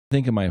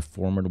Think of my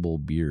formidable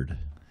beard.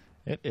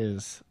 It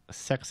is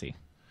sexy.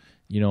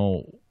 You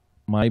know,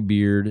 my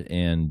beard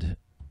and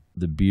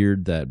the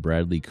beard that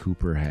Bradley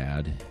Cooper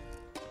had,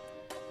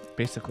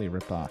 Basically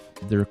ripped off.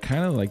 they're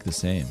kind of like the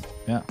same.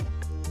 Yeah,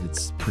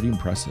 It's pretty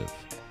impressive.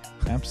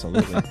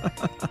 absolutely.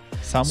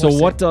 So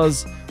what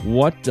does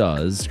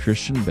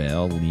Christian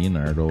Bale,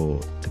 Leonardo,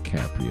 did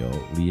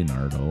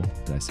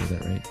I say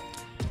that right?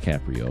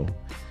 DiCaprio,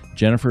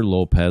 Jennifer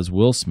Lopez,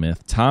 Will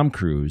Smith, Tom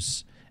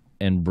Cruise,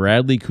 and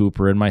Bradley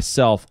Cooper and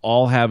myself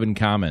all have in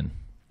common?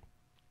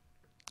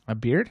 A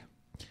beard?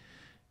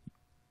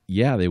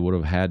 Yeah, they would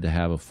have had to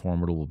have a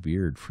formidable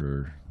beard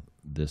for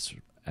this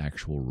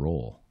actual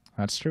role.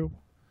 That's true.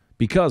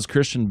 Because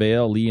Christian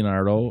Bale,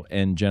 Leonardo,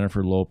 and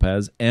Jennifer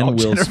Lopez, and Will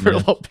Jennifer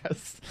Smith.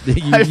 Lopez.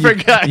 I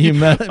forgot.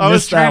 I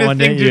was trying to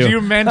think, did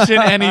you mention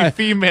any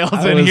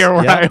females in here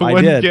where I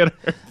wouldn't get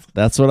her?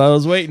 That's what I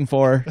was waiting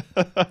for.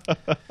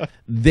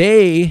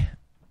 They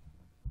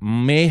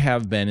may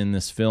have been in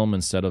this film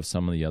instead of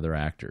some of the other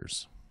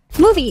actors.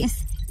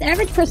 Movies. The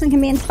average person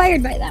can be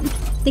inspired by them.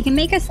 They can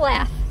make us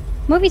laugh.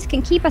 Movies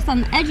can keep us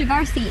on the edge of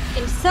our seat,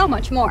 and so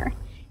much more.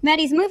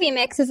 Maddie's Movie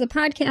Mix is a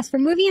podcast for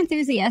movie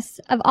enthusiasts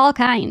of all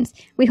kinds.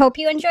 We hope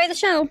you enjoy the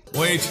show.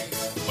 Wait.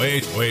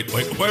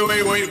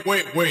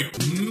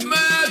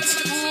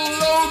 Matt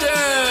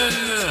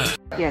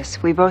Logan!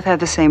 Yes, we both have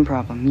the same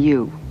problem.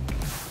 You.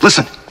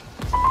 Listen.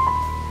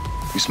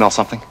 You smell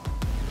something?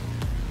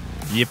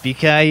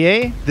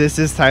 Yippee-ki-yay. This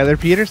is Tyler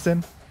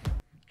Peterson.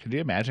 Could you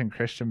imagine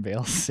Christian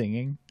Bale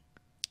singing?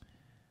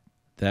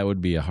 That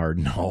would be a hard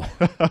no.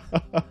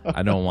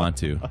 I don't want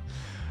to.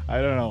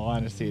 I don't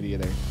want to see it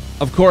either.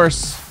 Of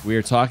course, we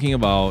are talking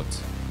about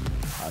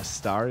A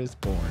Star is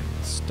Born.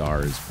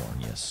 Star is Born.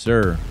 Yes,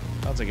 sir.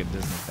 Sounds like a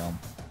Disney film.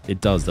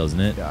 It does, doesn't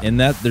it? Yeah. And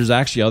that there's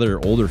actually other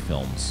older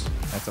films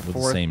That's a with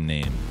fourth. the same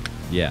name.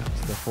 Yeah.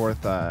 It's the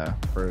fourth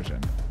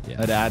version.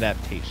 Yeah. An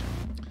adaptation.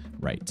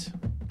 Right.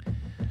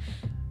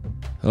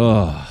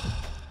 Oh,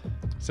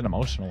 It's an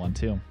emotional one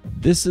too.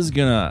 this is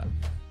gonna.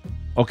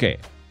 Okay,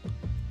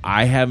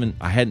 I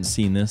hadn't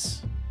seen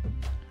this.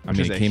 I Which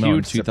mean, is it a came out in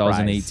huge surprise.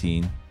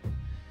 2018.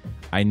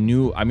 I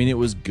mean, it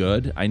was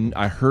good.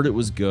 I heard it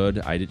was good.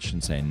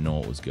 Shouldn't say I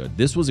know it was good.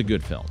 This was a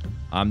good film.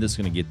 I'm just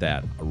gonna get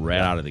that right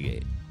out of the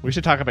gate. We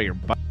should talk about your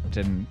budget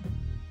and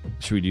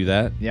Should we do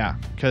that? yeah,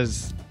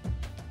 because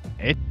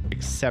it did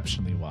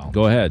exceptionally well.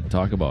 Go ahead,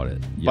 talk about it.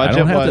 Yeah, I Budget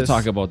don't have to was-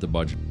 talk about the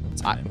budget.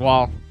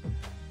 Well,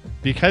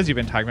 because you've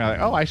been talking about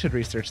it, I should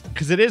research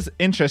because it is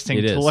interesting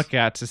It to is. look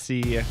at to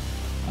see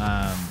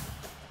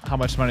how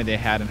much money they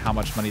had and how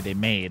much money they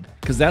made.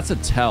 Because that's a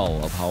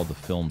tell of how the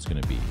film's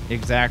gonna be.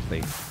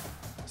 Exactly.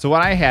 So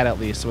what I had at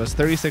least was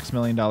 $36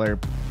 million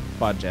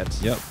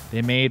budget. Yep.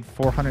 They made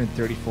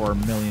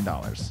 $434 million.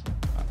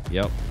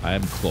 Yep, I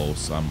am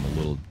close. I'm a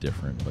little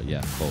different, but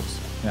yeah, close.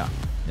 Yeah.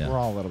 Yeah. We're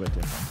all a little bit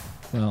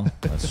different. Well,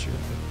 that's true.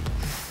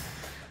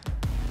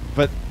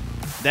 But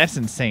that's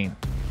insane.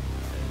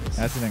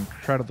 That's an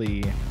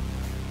incredibly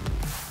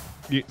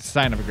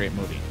sign of a great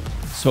movie.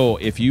 So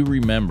if you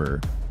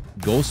remember,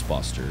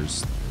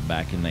 Ghostbusters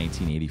back in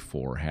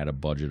 1984 had a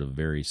budget of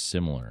very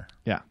similar,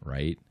 Yeah.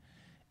 right?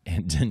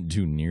 And didn't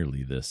do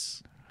nearly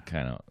these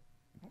kind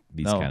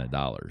of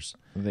dollars.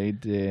 They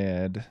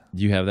did.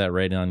 Do you have that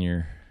right on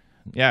your?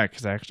 Yeah,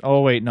 because actually.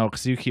 Oh wait, no,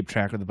 because you keep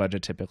track of the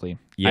budget typically.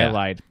 Yeah. I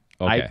lied.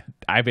 Okay.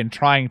 I've been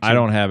trying to. I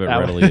don't have it that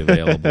readily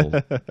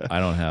available. I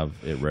don't have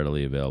it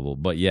readily available.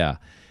 But yeah,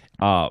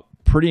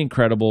 pretty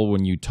incredible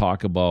when you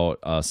talk about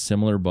a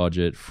similar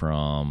budget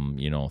from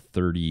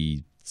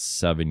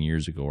 37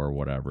 years ago or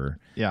whatever.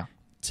 Yeah.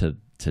 To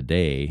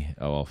today,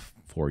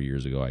 4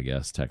 years ago, I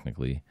guess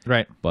technically.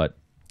 Right. But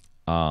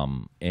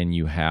and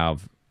you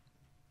have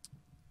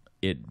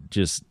it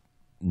just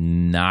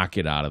knock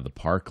it out of the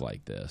park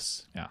like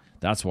this. Yeah.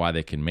 That's why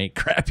they can make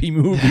crappy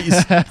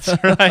movies. That's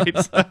right.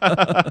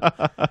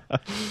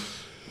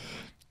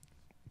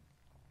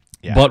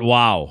 Yeah. But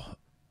wow.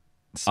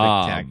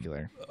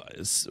 Spectacular.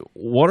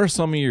 What are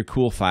some of your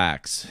cool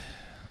facts?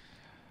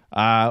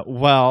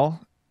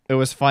 Well, it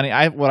was funny.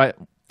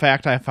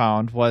 Fact I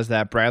found was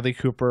that Bradley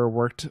Cooper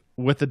worked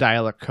with the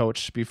dialect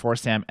coach before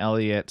Sam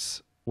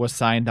Elliott was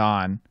signed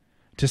on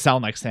to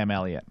sound like Sam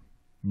Elliott.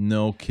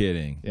 No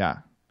kidding. Yeah.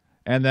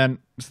 And then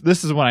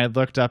this is when I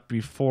looked up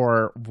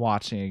before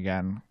watching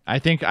again. I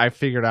think I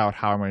figured out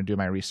how I'm going to do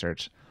my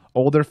research.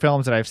 Older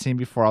films that I've seen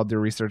before, I'll do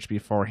research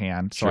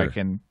beforehand so I Sure.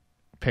 can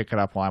pick it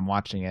up while I'm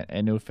watching it.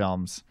 And new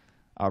films,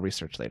 I'll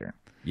research later.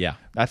 Yeah.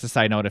 That's a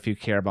side note if you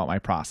care about my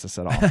process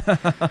at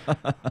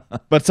all.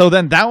 But so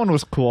then that one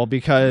was cool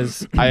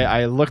because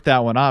I looked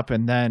that one up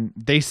and then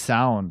they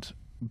sound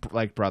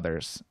like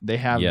brothers. They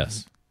have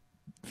Yes.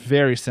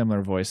 very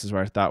similar voices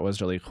where I thought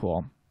was really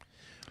cool.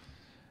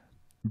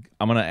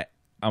 I'm gonna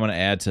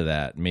add to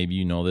that. Maybe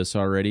you know this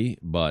already,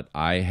 but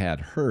I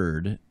had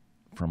heard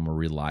from a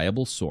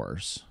reliable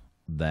source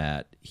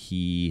that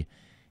he,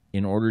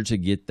 in order to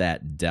get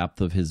that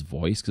depth of his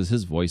voice, because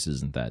his voice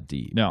isn't that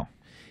deep. No.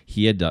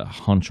 he had to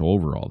hunch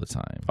over all the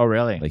time. Oh,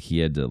 really? Like he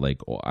had to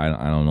I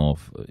don't know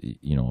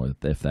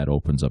if that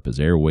opens up his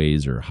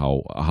airways or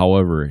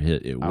however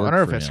it worked. I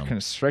wonder if for it's him.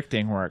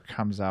 constricting where it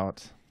comes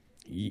out.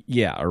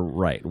 Yeah, or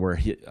right. Where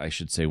I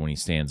should say when he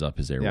stands up,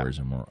 his airways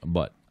are more.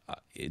 But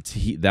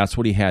that's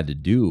what he had to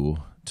do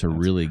to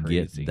really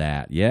crazy. get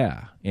that.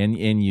 Yeah,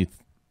 and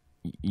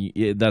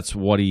that's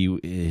what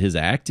his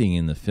acting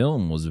in the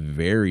film was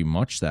very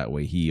much that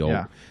way. He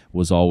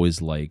was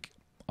always like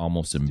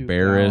almost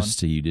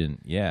embarrassed. He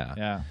didn't.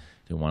 Yeah.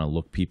 Didn't want to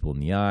look people in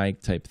the eye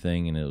type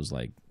thing, and it was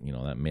like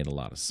that made a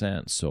lot of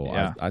sense. So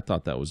I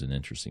thought that was an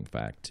interesting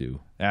fact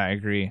too. Yeah, I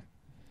agree.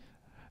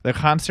 The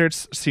concert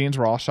scenes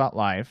were all shot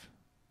live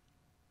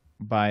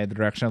by the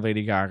direction of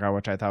Lady Gaga,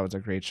 which I thought was a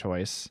great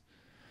choice.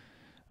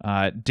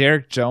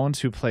 Derek Jones,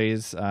 who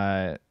plays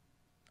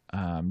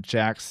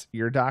Jack's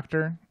ear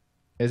doctor,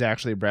 is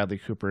actually Bradley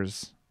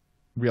Cooper's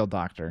real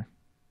doctor.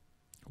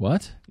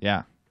 What?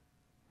 Yeah.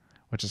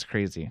 Which is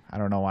crazy. I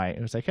don't know why.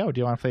 It was like, oh, do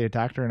you want to play a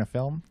doctor in a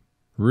film?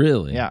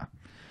 Really? Yeah.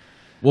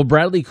 Well,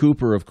 Bradley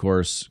Cooper, of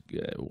course,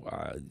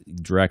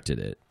 directed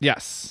it.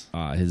 Yes.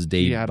 His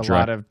he had a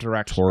lot of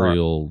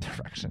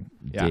direction.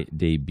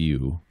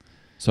 Debut.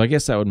 So I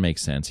guess that would make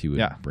sense. He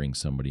would bring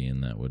somebody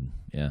in that would,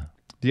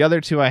 The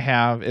other two I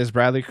have is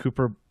Bradley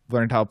Cooper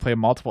learned how to play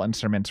multiple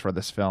instruments for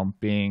this film,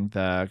 being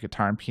the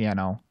guitar and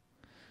piano.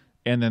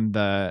 And then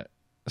the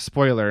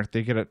spoiler,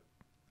 they get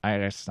I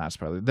guess it's not a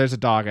spoiler. There's a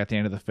dog at the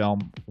end of the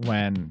film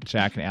when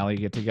Jack and Allie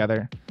get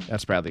together.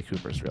 That's Bradley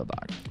Cooper's real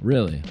dog.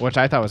 Really? Which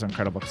I thought was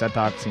incredible because that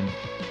dog seemed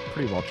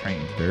pretty well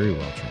trained. Very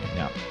well trained.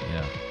 Yeah.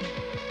 Yeah.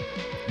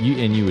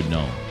 You would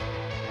know.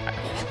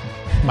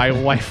 My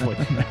wife would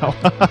know.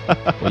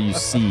 Well, you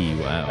see.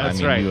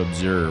 That's right. You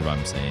observe,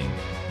 I'm saying.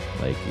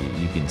 Like,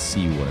 you can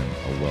see what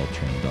a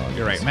well-trained dog is.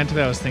 You're right.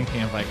 Mentally, I was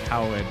thinking of, like,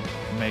 how would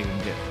Megan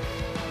get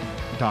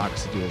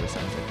dogs to do this?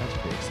 I was like, that's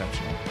pretty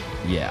exceptional.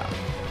 Yeah.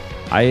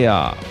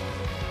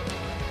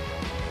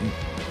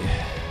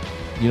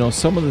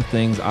 Some of the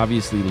things,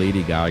 obviously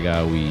Lady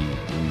Gaga, we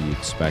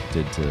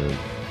expected to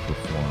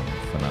perform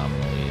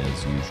phenomenally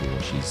as usual.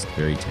 She's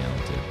very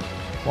talented.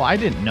 Well, I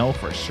didn't know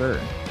for sure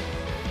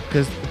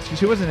because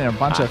she wasn't in a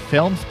bunch of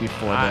films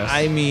before this.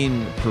 I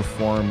mean,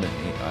 perform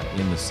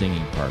in the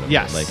singing part of it.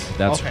 Yes. Like,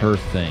 that's her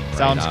thing, right?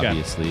 Sounds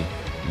obviously.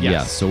 Good.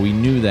 Yeah, so we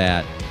knew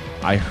that.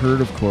 I heard,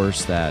 of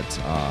course, that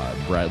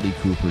Bradley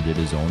Cooper did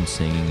his own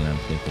singing, and I'm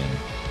thinking,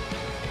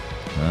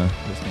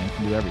 this man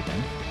can do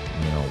everything.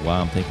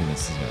 I'm thinking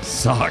this is going to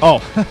suck.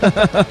 Oh.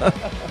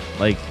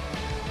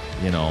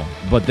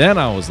 But then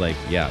I was like,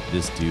 yeah,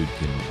 this dude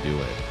can do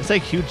it. It's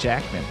like Hugh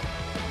Jackman.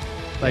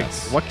 Like,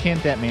 what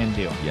can't that man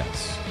do?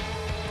 Yes,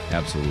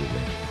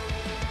 absolutely.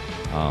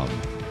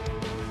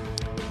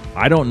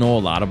 I don't know a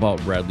lot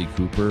about Bradley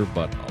Cooper,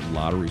 but a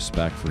lot of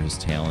respect for his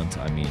talent.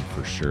 I mean,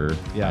 for sure.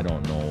 Yeah. I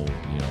don't know,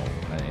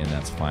 and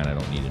that's fine. I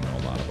don't need to know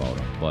a lot about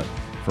him. But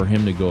for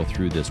him to go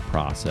through this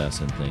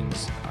process and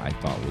things, I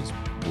thought was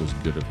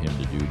good of him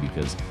to do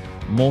because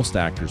most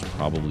actors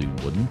probably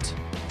wouldn't.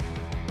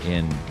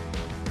 And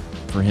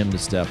for him to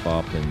step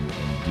up and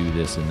do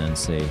this and then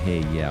say, hey,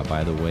 yeah,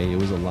 by the way, it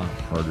was a lot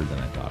harder than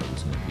I thought it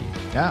was going to be.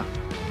 Yeah.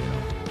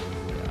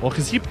 Well,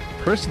 because he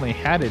personally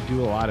had to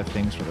do a lot of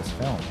things for this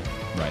film.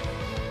 Right.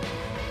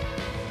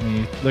 I mean,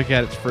 you look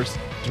at its first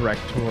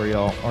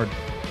directorial or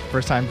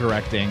first time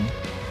directing,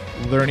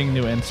 learning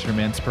new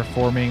instruments,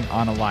 performing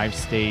on a live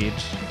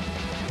stage.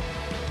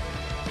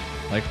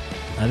 Like,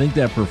 I think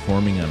that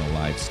performing on a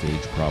live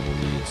stage probably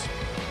is,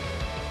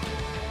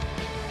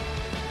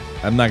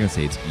 I'm not going to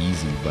say it's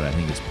easy, but I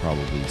think it's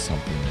probably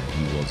something that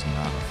he was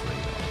not afraid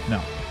of.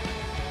 No.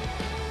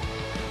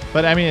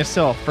 But I mean, it's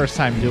still first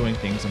time doing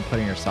things and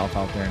putting yourself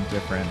out there in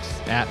different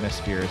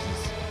atmospheres.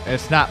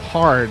 It's not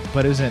hard,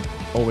 but isn't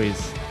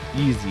always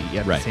easy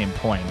at the same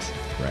point.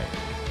 Right.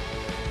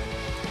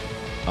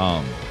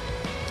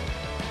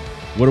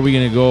 What are we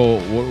gonna go?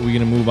 What are we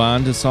gonna move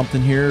on to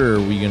something here, or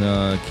are we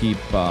gonna keep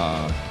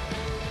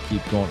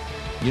going?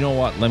 You know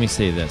what? Let me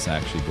say this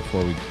actually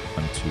before we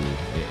come to,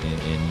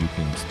 and you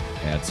can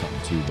add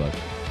something too. But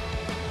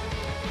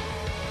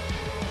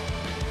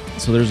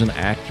so there's an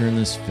actor in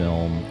this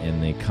film,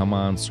 and they come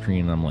on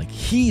screen, and I'm like,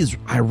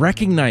 I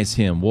recognize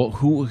him. Well,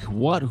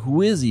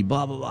 who is he?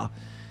 Blah blah blah.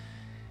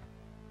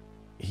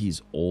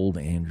 He's old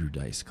Andrew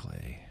Dice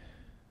Clay.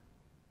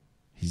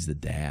 He's the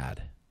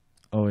dad.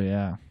 Oh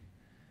yeah.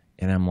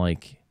 And I'm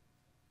like,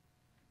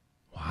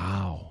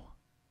 wow,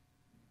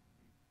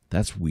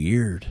 that's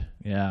weird.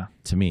 Yeah.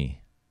 To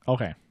me.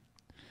 Okay.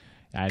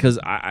 Because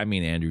I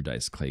mean, Andrew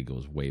Dice Clay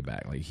goes way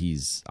back. Like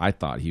I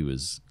thought he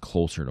was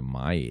closer to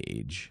my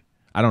age.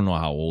 I don't know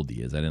how old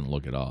he is. I didn't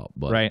look it up.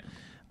 But right.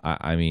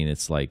 I mean,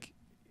 it's like,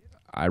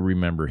 I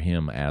remember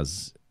him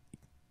as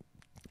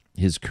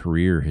his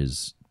career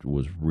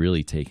was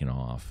really taken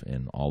off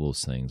and all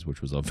those things,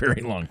 which was a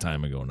very long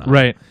time ago now.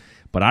 Right.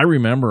 But I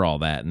remember all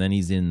that, and then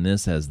he's in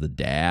this as the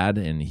dad,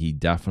 and he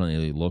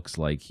definitely looks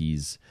like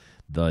he's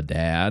the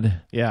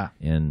dad. Yeah.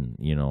 And,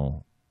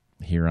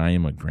 here I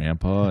am a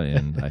grandpa,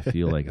 and I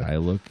feel like I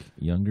look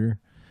younger.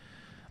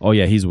 Oh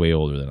yeah, he's way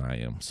older than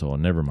I am, so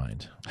never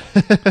mind.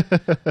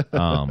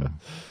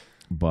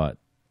 But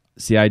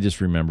see, I just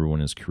remember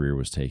when his career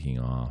was taking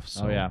off.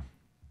 So. Oh yeah.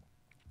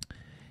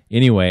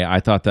 Anyway,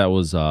 I thought that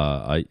was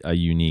a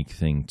unique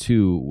thing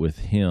too with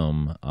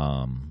him,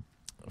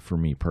 for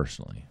me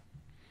personally.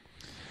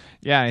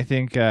 Yeah, I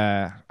think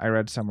I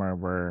read somewhere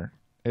where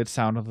it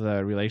sounded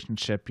the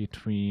relationship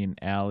between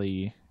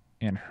Allie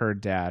and her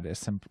dad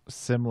is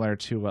similar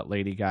to what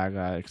Lady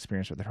Gaga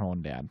experienced with her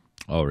own dad.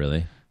 Oh,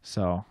 really?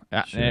 So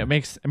Sure. it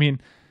makes, I mean,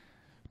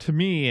 to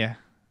me,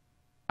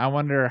 I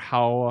wonder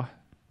how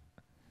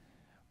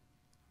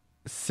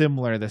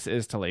similar this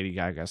is to Lady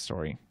Gaga's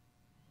story.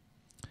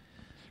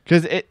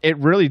 Because it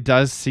really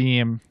does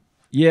seem...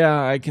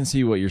 Yeah, I can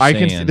see what you're saying. I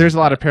can see, there's a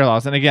lot of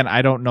parallels. And again,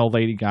 I don't know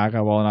Lady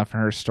Gaga well enough in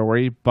her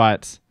story,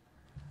 but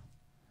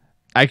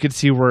I could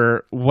see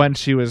where when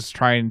she was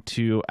trying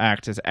to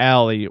act as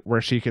Allie,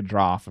 where she could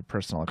draw off a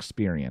personal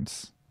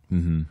experience.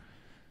 Mm-hmm.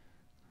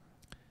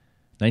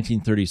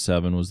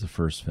 1937 was the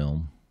first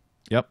film.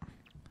 Yep.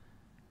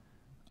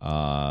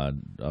 A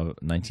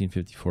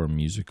 1954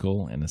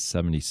 musical and a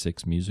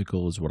 76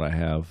 musical is what I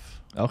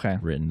have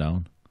written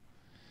down.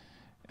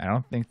 I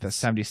don't think the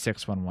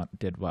 76 one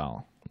did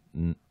well.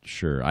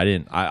 Sure. I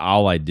didn't.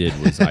 All I did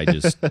was I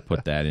just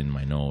put that in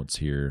my notes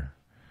here.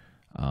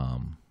 I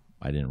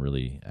didn't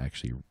really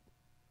actually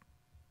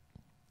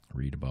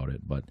read about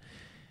it, but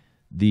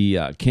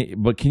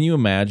can you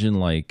imagine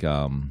like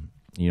Tom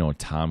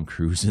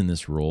Cruise in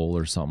this role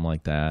or something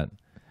like that?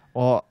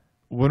 Well,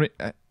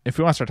 if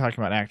we want to start talking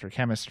about actor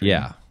chemistry,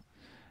 yeah.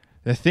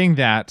 The thing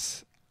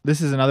that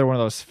this is another one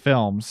of those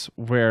films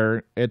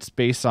where it's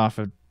based off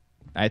of,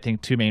 I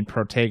think, two main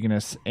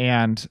protagonists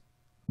and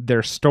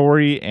their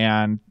story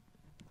and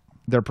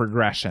their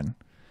progression,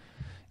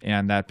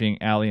 and that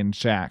being Allie and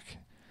Jack.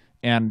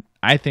 And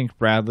I think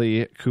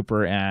Bradley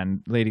Cooper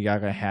and Lady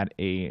Gaga had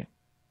a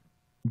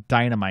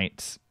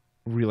dynamite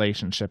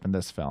relationship in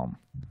this film.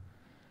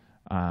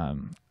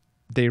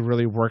 They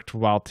really worked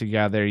well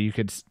together.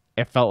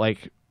 It felt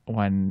like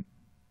when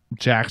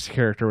Jack's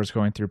character was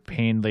going through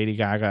pain, Lady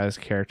Gaga's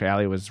character,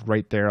 Allie, was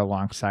right there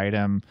alongside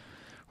him,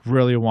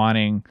 really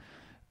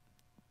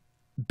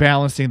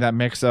balancing that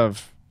mix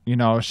of,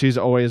 she's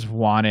always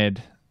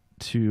wanted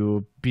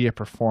to be a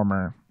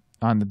performer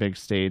on the big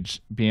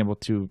stage, being able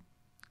to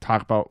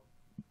talk about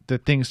the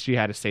things she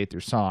had to say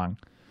through song,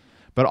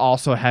 but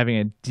also having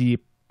a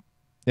deep,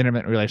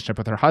 intimate relationship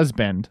with her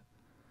husband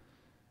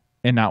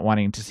and not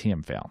wanting to see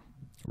him fail.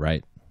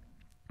 Right.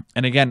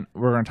 And again,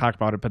 we're going to talk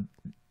about it, but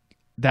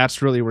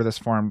that's really where this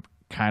form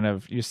kind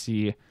of, you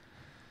see,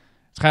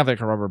 it's kind of like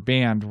a rubber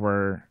band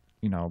where,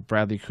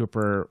 Bradley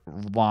Cooper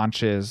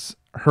launches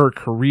her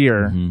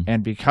career. Mm-hmm.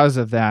 And because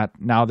of that,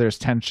 now there's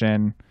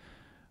tension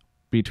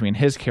between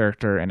his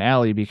character and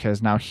Allie,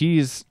 because now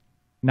he's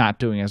not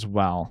doing as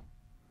well,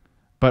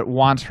 but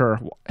wants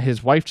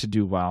his wife to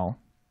do well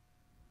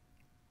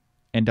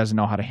and doesn't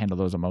know how to handle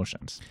those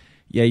emotions.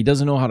 Yeah, he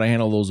doesn't know how to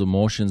handle those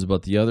emotions,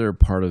 but the other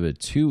part of it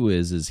too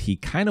is he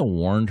kind of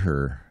warned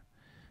her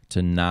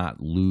to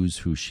not lose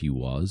who she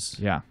was.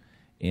 Yeah.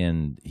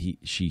 And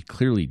she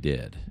clearly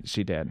did.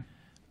 She did.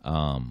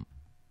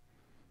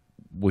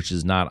 Which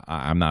is not,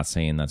 I'm not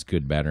saying that's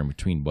good, bad, or in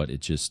between, but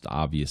it's just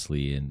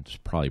obviously and it's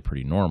probably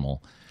pretty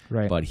normal.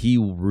 Right. But he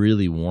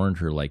really warned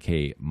her, like,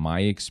 hey,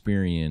 my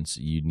experience,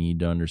 you need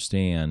to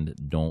understand,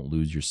 don't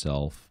lose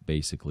yourself,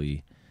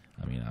 basically.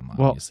 I mean, I'm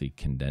obviously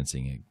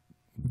condensing it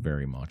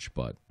very much,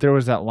 but there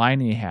was that line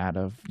he had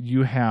of,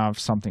 you have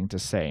something to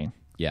say.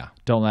 Yeah.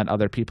 Don't let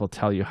other people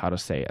tell you how to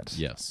say it.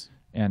 Yes.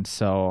 And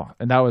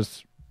that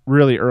was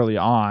really early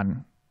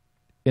on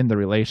in the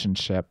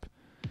relationship.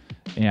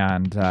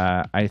 And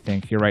I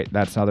think you're right.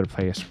 That's another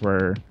place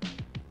where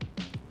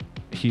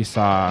he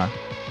saw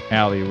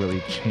Allie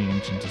really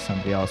change into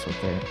somebody else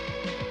with the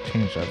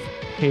change of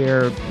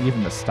hair,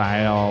 even the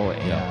style,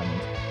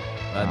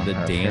 and the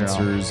dancers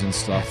apparel. And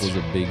stuff was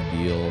a big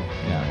deal.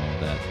 Yeah.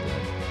 That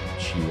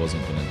she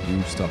wasn't going to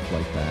do stuff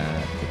like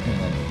that, but then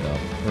ended up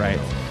right.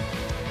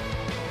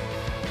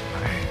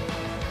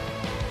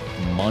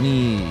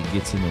 Money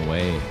gets in the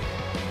way.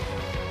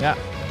 Yeah.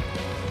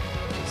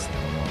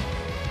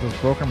 Those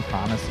broken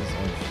promises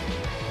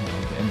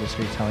of the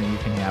industry telling you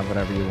can have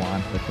whatever you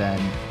want, but then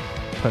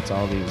puts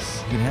all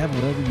these... You can have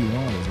whatever you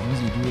want as long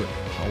as you do it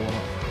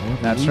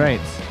however That's right.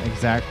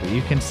 Exactly.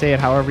 You can say it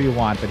however you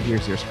want, but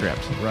here's your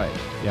script. Right.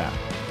 Yeah.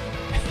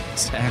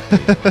 Exactly.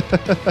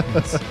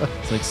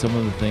 It's like some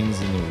of the things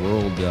in the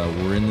world,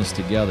 we're in this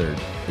together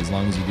as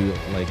long as you do it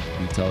like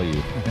we tell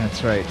you.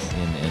 That's right.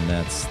 And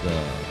that's the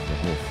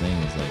whole thing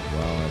is like,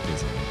 well, that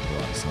doesn't make a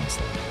lot of sense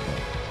then.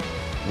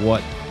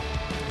 But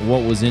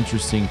what was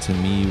interesting to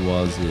me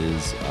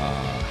is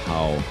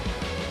how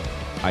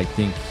I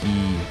think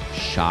he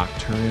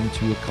shocked her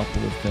into a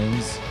couple of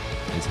things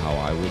is how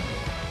I would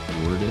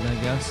word it, I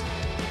guess.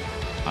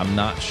 I'm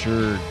not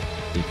sure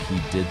if he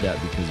did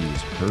that because he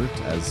was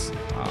hurt, as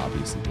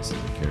obviously this is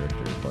a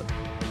character, but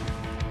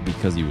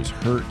because he was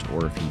hurt,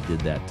 or if he did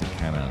that to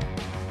kind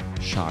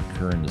of shock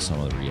her into some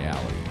of the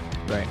reality.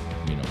 Right.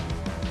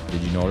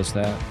 Did you notice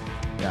that?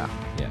 Yeah.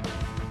 Yeah.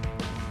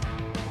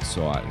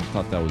 So I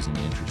thought that was an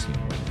interesting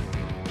way to do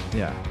it.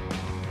 Yeah.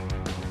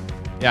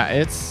 Yeah,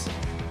 it's...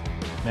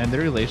 Man,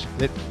 their relation...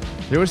 It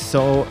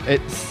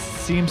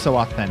seemed so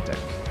authentic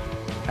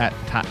at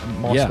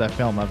most of the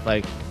film of,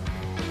 like...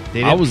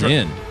 I was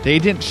in. They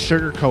didn't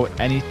sugarcoat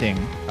anything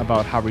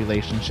about how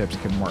relationships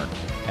can work.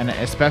 And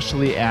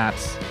especially at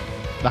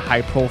the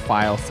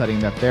high-profile setting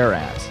that they're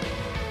at.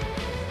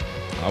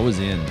 I was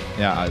in.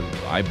 Yeah.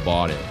 I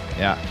bought it.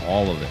 Yeah.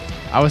 All of it.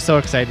 I was so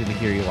excited to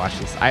hear you watch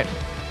this.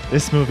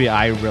 This movie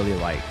I really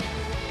like.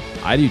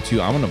 I do too.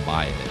 I'm going to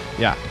buy it.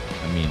 Yeah.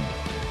 I mean,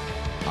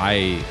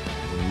 I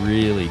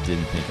really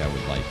didn't think I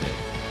would like it.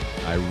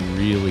 I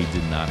really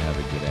did not have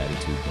a good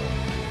attitude going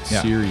into it.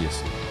 Yeah.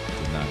 Seriously,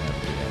 did not have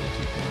a good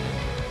attitude going into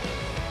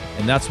it.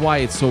 And that's why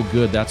it's so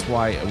good. That's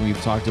why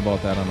we've talked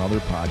about that on other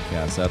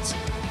podcasts. That's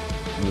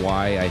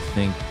why I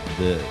think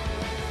the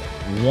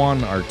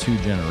one or two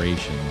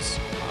generations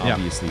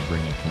obviously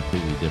bring a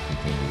completely different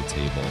thing to the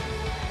table.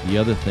 The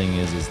other thing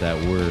is that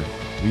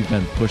we've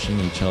been pushing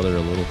each other a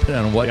little bit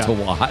on what to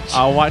watch.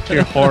 I'll watch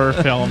your horror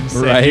films,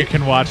 right? And you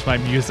can watch my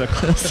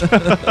musicals.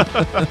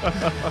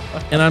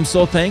 And I'm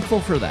so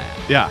thankful for that.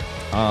 Yeah.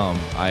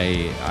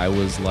 I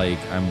was like,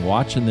 I'm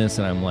watching this,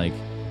 and I'm like,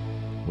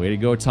 way to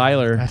go,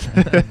 Tyler.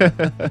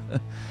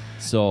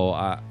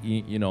 So,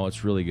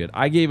 it's really good.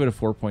 I gave it a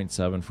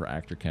 4.7 for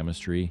actor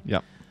chemistry.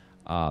 Yep.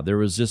 There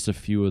was just a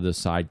few of the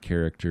side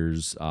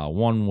characters.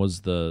 One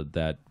was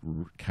that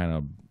kind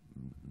of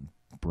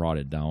brought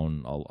it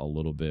down a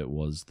little bit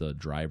was the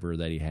driver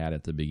that he had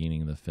at the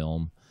beginning of the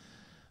film.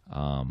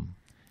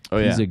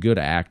 He's a good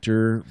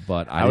actor,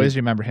 but I always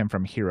remember him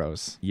from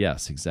Heroes.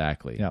 Yes,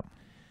 exactly. Yep.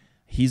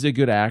 He's a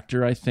good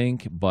actor, I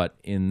think, but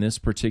in this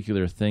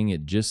particular thing,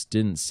 it just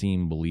didn't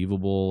seem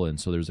believable, and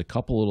so there's a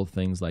couple little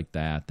things like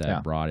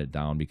that brought it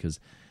down, because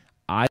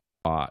I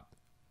thought,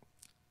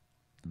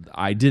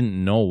 I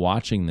didn't know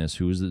watching this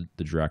who the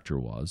director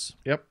was.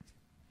 Yep.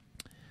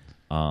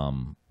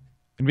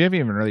 And we haven't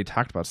even really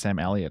talked about Sam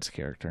Elliott's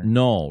character.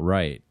 No,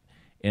 right.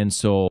 And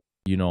so,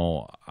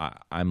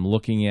 I'm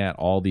looking at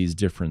all these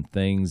different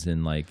things,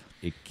 and like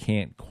it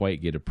can't quite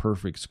get a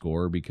perfect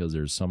score because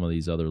there's some of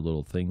these other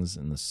little things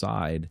in the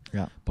side.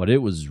 Yeah. But it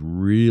was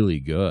really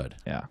good.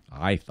 Yeah.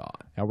 I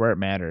thought. Yeah, where it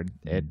mattered,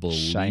 it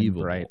shined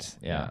bright.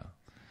 Yeah.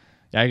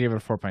 I gave it a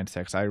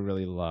 4.6. I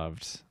really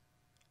loved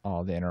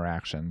all the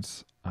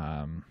interactions.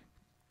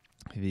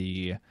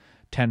 The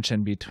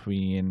tension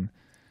between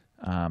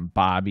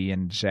Bobby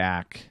and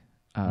Jack,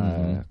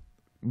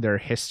 their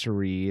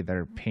history,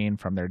 their pain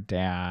from their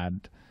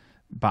dad,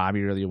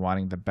 Bobby really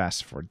wanting the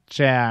best for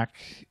Jack,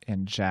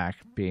 and Jack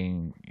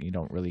being, you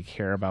don't really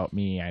care about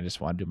me, I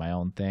just want to do my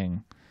own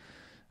thing.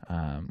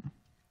 And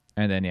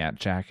then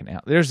Jack and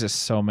Al. There's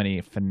just so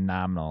many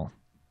phenomenal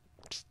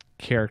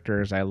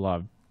characters. I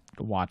love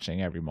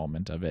watching every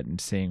moment of it and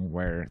seeing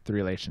where the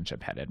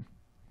relationship headed.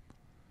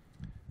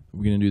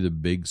 We're gonna do the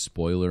big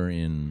spoiler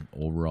in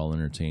overall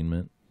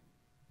entertainment.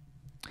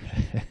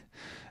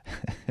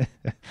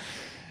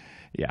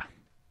 Yeah,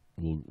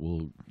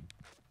 we'll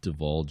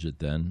divulge it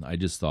then. I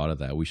just thought of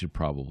that.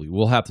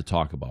 We'll have to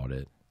talk about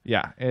it.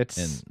 Yeah,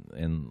 it's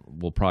and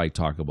we'll probably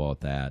talk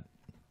about that.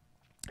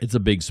 It's a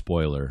big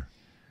spoiler.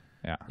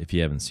 Yeah, if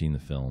you haven't seen the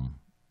film,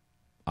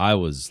 I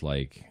was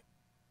like,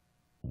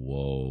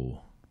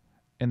 whoa.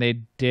 And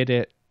they did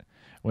it.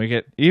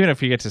 Even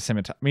if we get to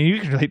cinematography, I mean, you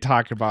can really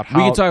talk about how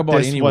we can talk about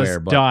this anywhere,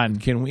 was but done.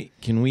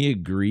 Can we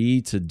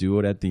agree to do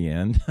it at the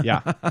end?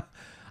 Yeah.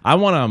 I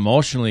want to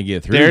emotionally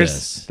get through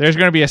this. There's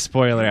going to be a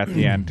spoiler at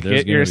the end.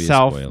 Get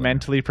yourself be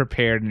mentally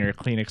prepared in your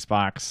Kleenex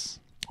box.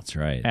 That's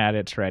right.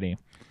 It's ready.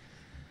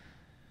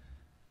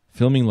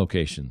 Filming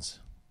locations.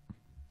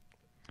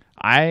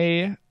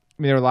 There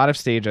were a lot of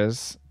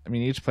stages. I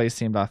mean, each place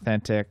seemed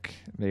authentic.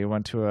 They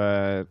went to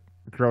a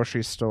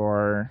grocery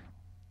store,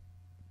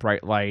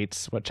 bright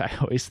lights, which I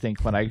always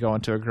think when I go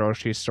into a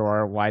grocery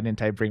store, why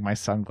didn't I bring my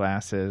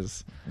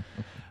sunglasses?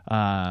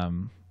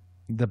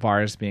 The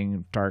bars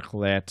being dark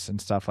lit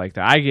and stuff like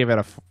that. I gave it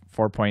a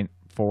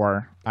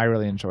 4.4. I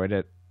really enjoyed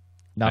it.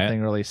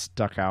 Nothing really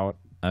stuck out.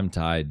 I'm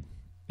tied.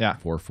 Yeah.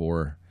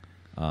 4.4.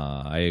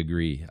 I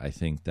agree. I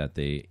think that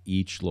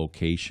each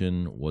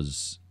location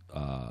was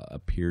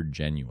appeared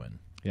genuine.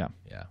 Yeah.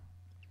 Yeah.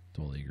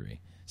 Totally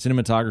agree.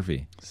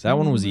 Cinematography. That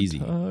one was easy.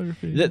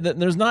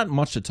 There's not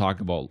much to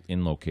talk about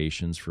in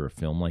locations for a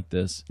film like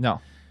this.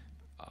 No.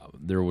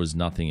 There was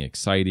nothing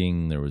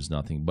exciting. There was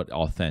nothing but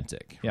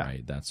authentic. Yeah.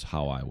 Right. That's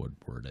how I would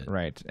word it.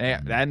 Right.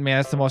 And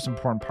that's the most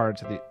important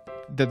part.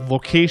 The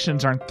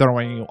locations aren't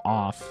throwing you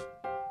off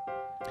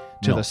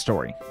to the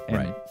story. And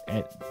right.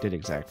 It did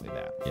exactly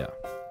that. Yeah.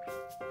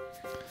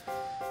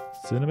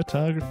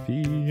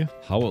 Cinematography.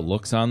 How it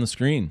looks on the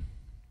screen.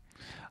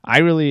 I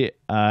really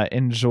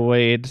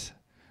enjoyed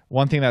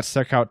one thing that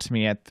stuck out to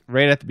me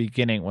right at the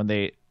beginning when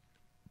they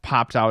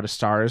popped out A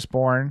Star Is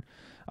Born,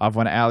 of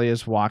when Allie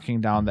is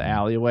walking down the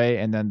alleyway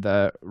and then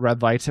the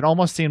red lights. It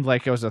almost seemed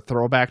like it was a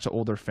throwback to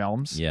older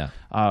films. Yeah.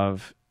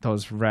 Of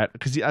those red,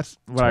 because that's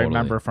what I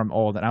remember from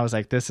old, and I was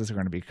like, this is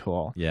going to be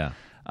cool. Yeah.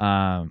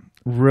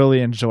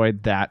 Really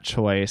enjoyed that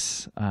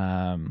choice.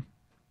 And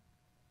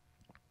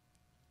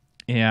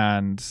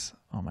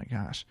oh my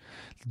gosh,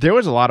 there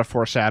was a lot of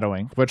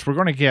foreshadowing, which we're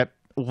going to get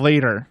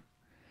later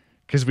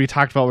because we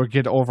talked about we're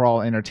good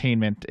overall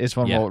entertainment is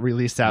when we'll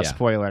release that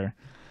spoiler.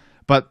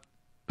 But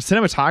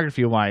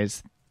cinematography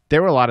wise,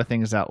 there were a lot of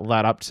things that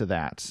led up to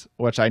that,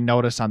 which I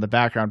noticed on the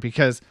background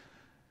because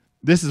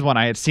this is one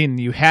I had seen and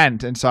you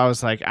hadn't. And so I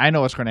was like, I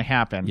know what's going to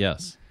happen.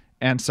 Yes.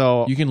 And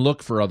so you can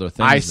look for other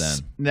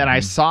things then.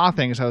 I saw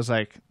things. I was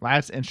like,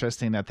 that's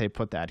interesting that they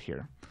put that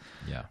here.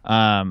 Yeah.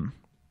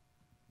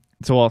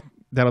 So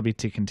that'll be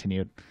to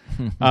continued.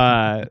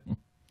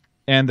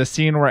 And the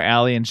scene where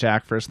Allie and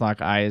Jack first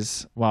lock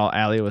eyes while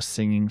Allie was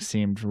singing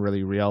seemed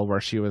really real,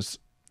 where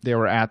they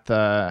were at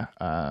the,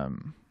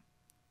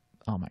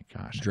 oh my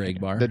gosh. Drag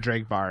bar? The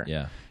drag bar.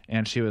 Yeah.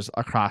 And she was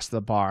across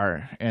the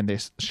bar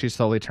and she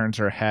slowly turns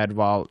her head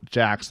while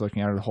Jack's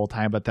looking at her the whole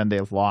time, but then they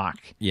lock.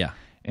 Yeah.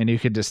 And you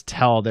could just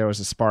tell there was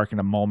a spark and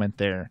a moment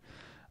there.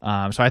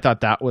 So I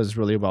thought that was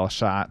really well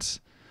shot.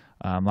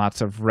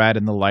 Lots of red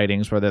in the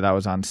lightings, whether that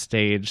was on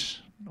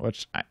stage,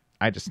 which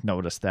I just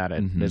noticed that.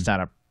 It's not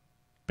a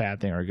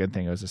bad thing or a good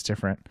thing. It was just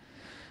different.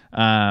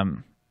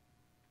 And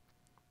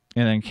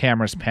then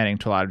cameras panning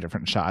to a lot of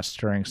different shots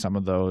during some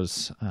of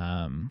those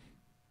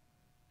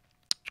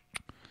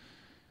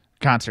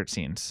concert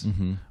scenes,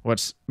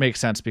 which makes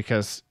sense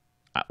because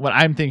when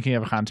I'm thinking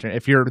of a concert,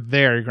 if you're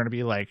there, you're going to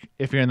be like,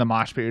 if you're in the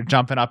mosh pit, you're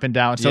jumping up and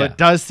down. So it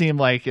does seem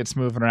like it's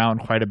moving around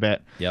quite a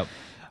bit. Yep.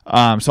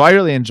 So I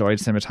really enjoyed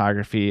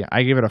cinematography.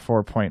 I gave it a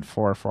 4.4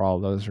 for all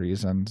those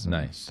reasons.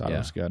 Nice. Thought it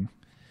was good.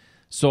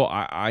 So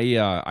I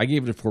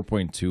gave it a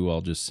 4.2.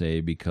 I'll just say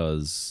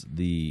because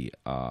there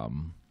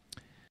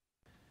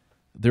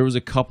was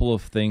a couple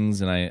of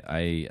things, and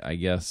I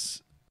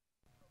guess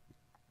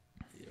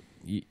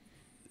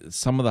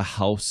some of the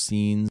house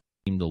scenes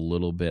seemed a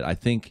little bit. I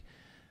think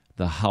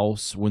the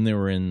house when they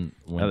were in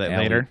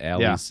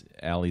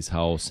Allie's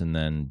house and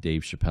then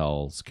Dave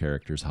Chappelle's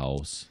character's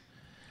house,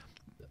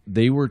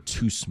 they were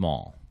too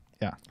small.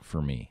 Yeah,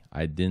 for me,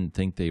 I didn't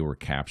think they were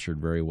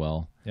captured very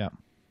well. Yeah,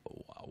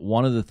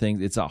 one of the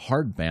things, it's a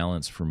hard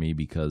balance for me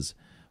because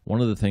one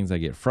of the things I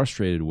get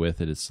frustrated with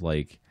it's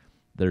like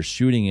they're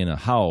shooting in a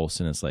house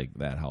and it's like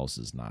that house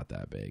is not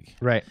that big,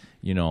 right?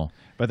 You know,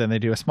 but then they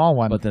do a small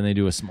one.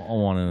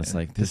 And it's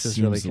like this is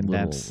seems really a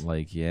condensed. little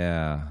like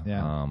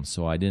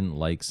so I didn't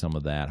like some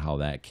of that, how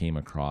that came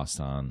across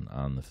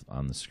on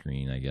the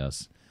screen, I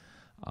guess.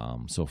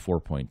 So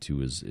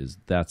 4.2 is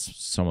that's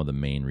some of the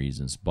main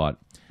reasons, but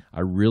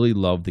I really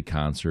love the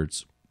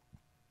concerts.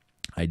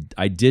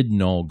 I did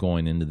know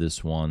going into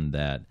this one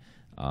that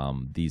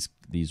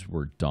these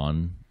were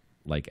done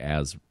like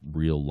as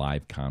real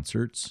live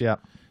concerts. Yeah.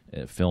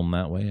 Filmed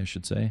that way, I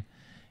should say.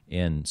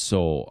 And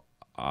so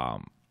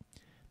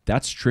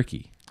that's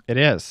tricky. It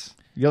is.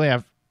 You only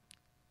have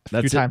a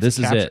few times. This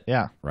is it.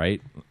 Yeah.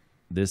 Right?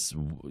 This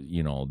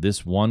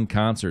one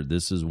concert,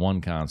 this is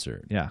one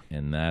concert. Yeah.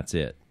 And that's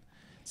it.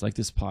 It's like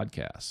this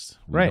podcast.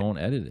 We right. don't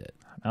edit it.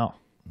 No.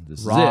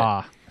 This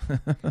Raw. is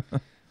it.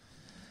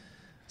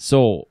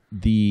 So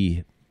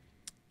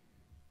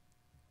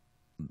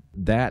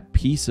that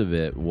piece of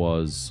it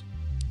was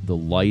the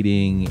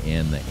lighting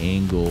and the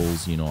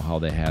angles, how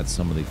they had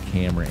some of the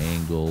camera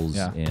angles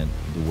and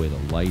the way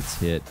the lights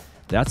hit.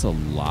 That's a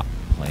lot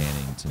of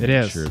planning to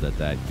make sure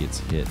that gets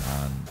hit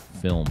on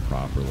film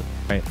properly.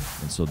 Right.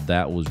 And so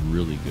that was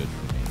really good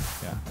for me.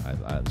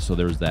 Yeah. So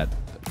there was that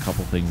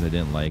couple things I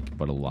didn't like,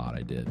 but a lot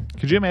I did.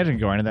 Could you imagine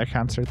going to that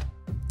concert?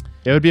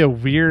 It would be a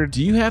weird...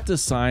 Do you have to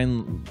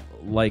sign...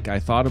 Like, I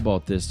thought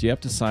about this. Do you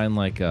have to sign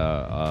like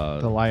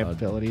the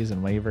liabilities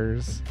and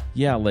waivers?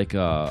 Yeah, like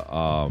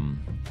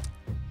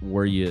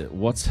where you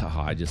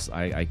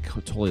I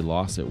totally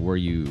lost it. Where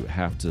you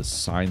have to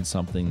sign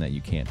something that you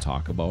can't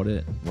talk about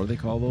it. What do they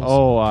call those?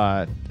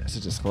 Oh, is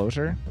it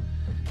disclosure?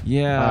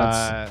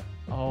 Yeah.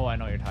 I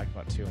know what you're talking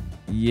about too.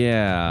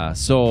 Yeah.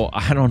 So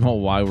I don't know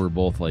why we're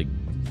both like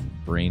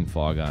brain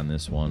fog on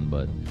this one,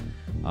 but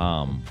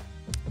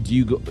do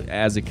you go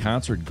as a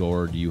concert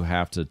goer? Do you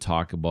have to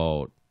talk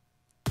about?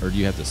 Or do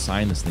you have to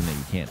sign this thing that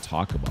you can't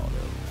talk about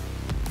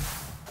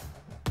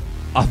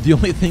it? The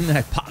only thing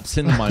that pops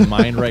into my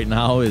mind right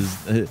now is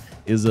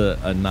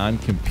a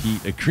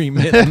non-compete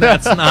agreement, and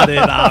that's not it,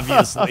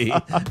 obviously.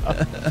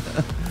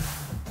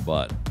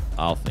 But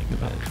I'll think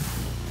of it.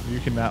 You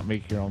cannot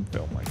make your own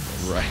film like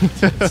this. Right.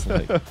 It's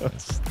like,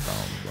 that's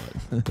dumb,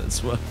 but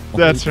that's what...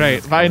 That's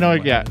right. But I know,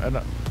 yeah. I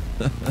know.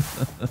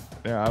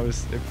 Yeah,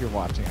 if you're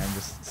watching, I'm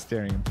just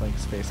staring in blank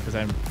space because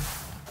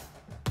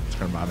it's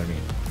going to bother me.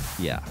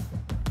 Yeah.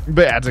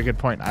 But that's a good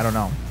point. I don't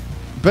know.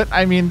 But,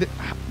 I mean,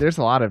 there's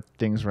a lot of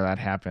things where that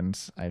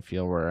happens, I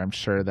feel, where I'm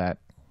sure that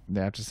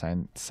they have to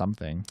sign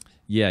something.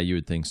 Yeah, you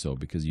would think so,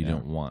 because you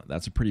don't want...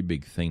 That's a pretty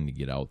big thing to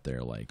get out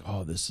there, like,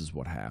 oh, this is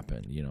what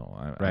happened,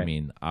 Right. I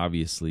mean,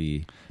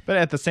 obviously... But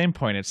at the same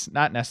point, it's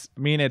not necessarily...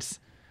 I mean, it's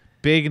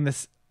big in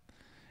this...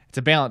 It's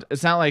a balance.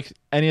 It's not like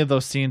any of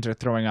those scenes are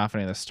throwing off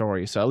any of the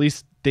story, so at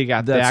least they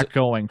got that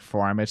going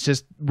for them. It's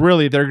just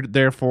really they're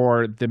there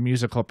for the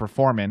musical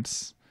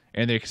performance,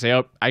 and they can say,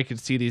 "Oh,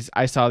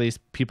 I saw these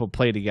people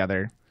play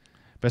together,"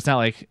 but it's not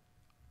like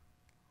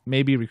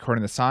maybe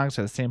recording the songs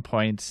at the same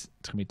point.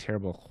 It's gonna be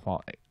terrible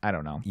quality. I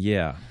don't know.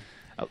 Yeah.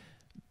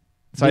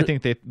 So I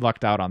think they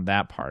lucked out on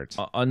that part.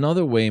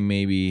 Another way,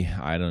 maybe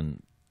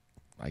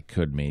I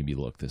could maybe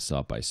look this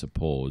up, I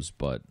suppose,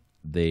 but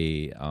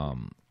they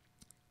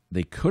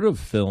could have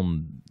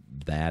filmed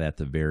that at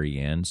the very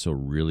end, so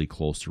really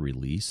close to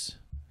release.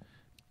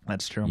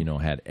 That's true. You know,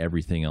 had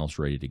everything else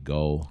ready to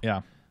go.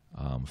 Yeah.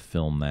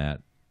 Film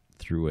that,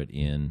 threw it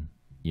in.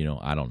 You know,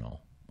 I don't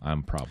know.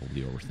 I'm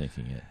probably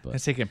overthinking it, but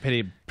it's taking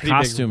pretty big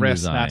costume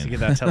risk design. not to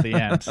get that till the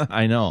end.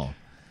 I know.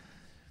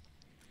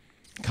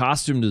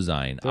 Costume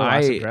design. There were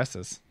lots of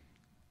dresses.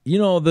 You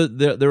know,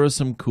 there was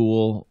some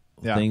cool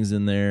things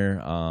in there,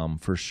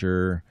 for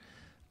sure.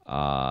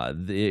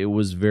 It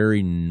was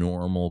very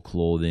normal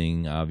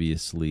clothing.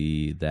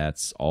 Obviously,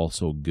 that's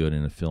also good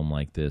in a film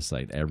like this,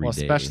 like every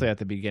day. Especially at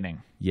the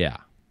beginning. Yeah,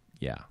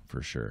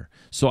 for sure.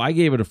 So I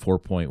gave it a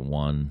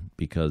 4.1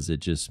 because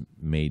it just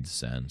made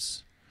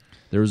sense.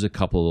 There was a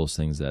couple of those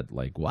things that,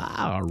 like,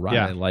 wow, right,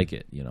 I like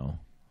it. You know,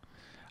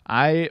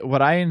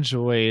 what I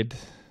enjoyed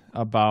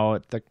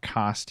about the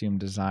costume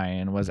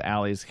design was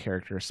Allie's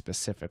character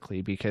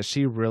specifically, because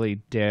she really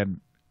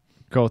did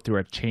go through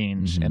a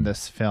change in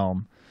this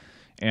film.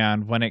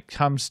 And when it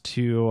comes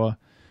to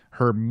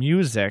her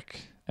music,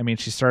 I mean,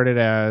 she started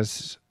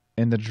as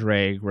in the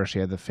drag where she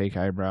had the fake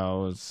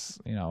eyebrows,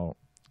 you know,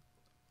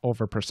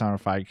 over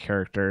personified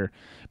character,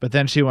 but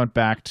then she went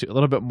back to a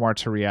little bit more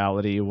to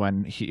reality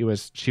when she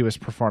was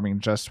performing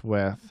just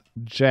with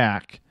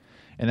Jack.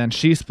 And then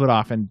she split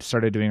off and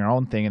started doing her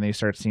own thing, and they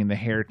start seeing the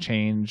hair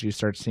change. You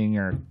start seeing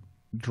her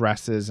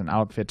dresses and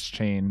outfits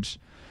change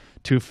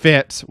to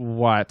fit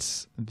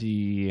what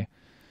the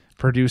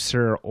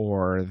producer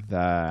or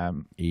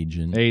the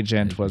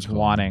agent was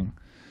wanting.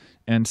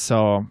 And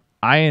so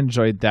I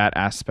enjoyed that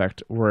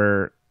aspect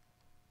where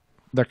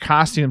the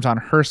costumes on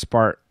her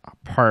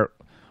part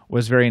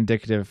was very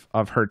indicative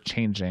of her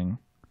changing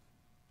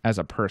as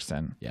a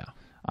person. Yeah.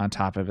 On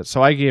top of it.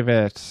 So I gave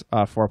it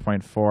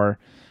 4.4.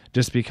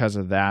 Just because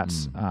of that,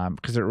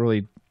 because it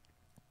really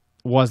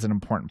was an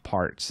important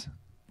part.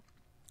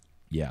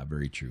 Yeah,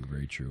 very true,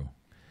 very true.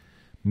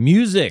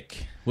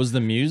 Music. Was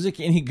the music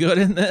any good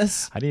in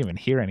this? I didn't even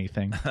hear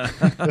anything.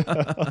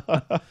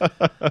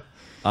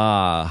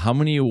 How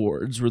many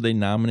awards were they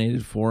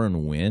nominated for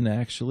and win,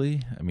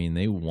 actually? I mean,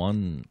 they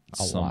won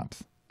a lot.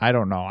 I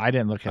don't know. I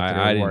didn't look at the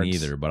awards. I didn't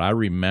either, but I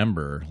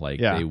remember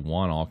they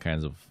won all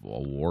kinds of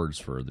awards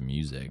for the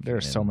music.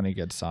 There's so many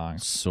good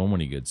songs. So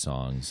many good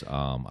songs.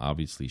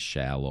 Obviously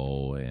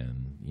Shallow,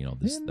 and you know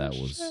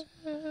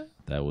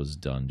that was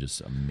done just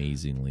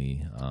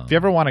amazingly. If you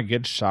ever want a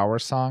good shower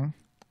song,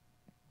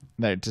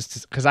 that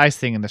just because I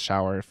sing in the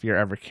shower, if you're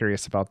ever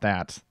curious about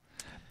that,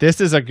 this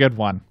is a good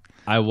one.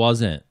 I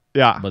wasn't.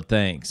 Yeah. But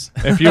thanks.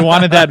 If you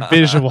wanted that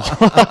visual.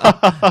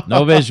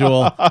 No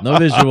visual.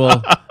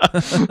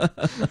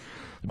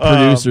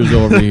 Producers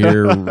over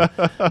here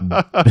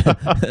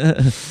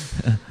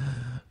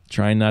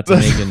trying not to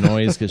make a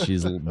noise because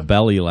she's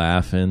belly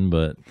laughing,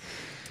 but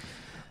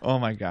oh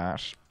my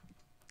gosh.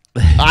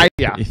 I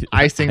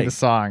sing the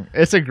song.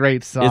 It's a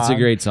great song. It's a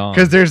great song.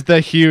 Because there's the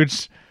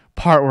huge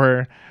part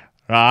where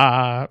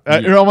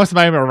it almost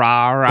might be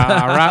rah,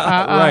 rah,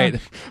 rah, right.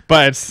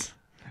 But it's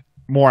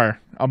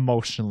more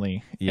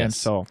emotionally. Yes. And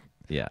so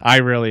yeah, I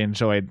really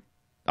enjoyed.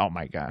 Oh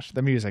my gosh,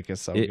 the music is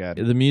so good.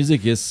 The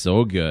music is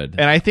so good.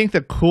 And I think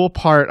the cool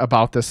part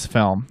about this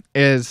film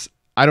is,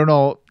 I don't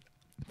know,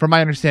 from my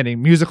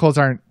understanding, musicals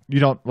they're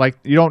not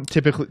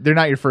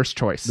your first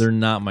choice. They're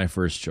not my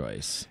first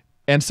choice.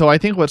 And so I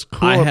think what's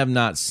cool, I have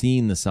not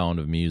seen The Sound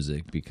of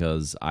Music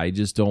because I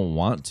just don't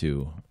want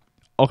to.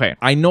 Okay.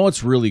 I know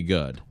it's really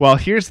good. Well,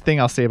 here's the thing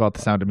I'll say about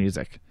The Sound of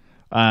Music.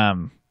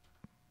 I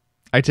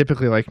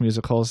typically like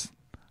musicals.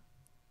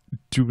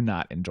 Do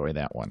not enjoy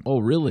that one. Oh,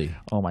 really?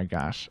 Oh my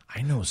gosh.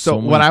 I know so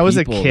many when I was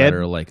a people kid, that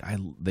are like,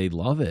 they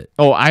love it.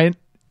 Oh,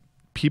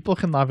 people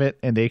can love it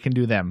and they can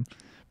do them.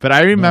 But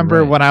I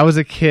remember when I was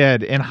a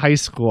kid in high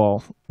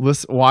school,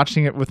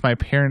 watching it with my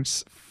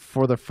parents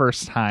for the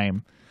first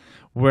time,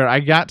 where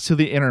I got to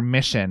the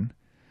intermission,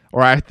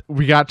 or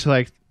we got to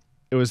it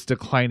was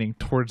declining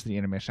towards the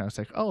intermission. I was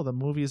like, oh, the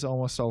movie is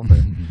almost over.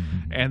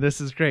 And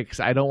this is great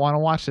because I don't want to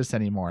watch this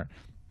anymore.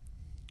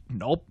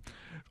 Nope.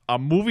 A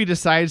movie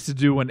decides to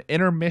do an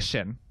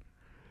intermission,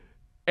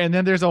 and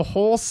then there's a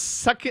whole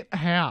second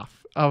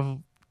half of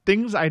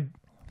things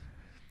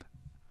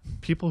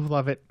people who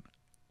love it,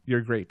 you're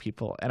great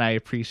people, and I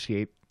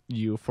appreciate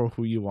you for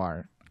who you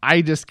are.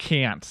 I just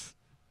can't.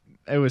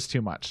 It was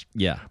too much.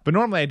 Yeah. But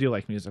normally I do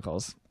like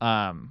musicals.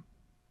 But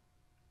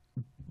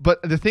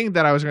the thing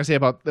that I was going to say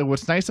about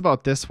what's nice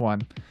about this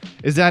one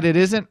is that it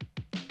isn't.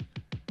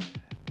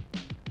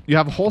 You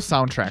have a whole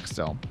soundtrack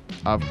still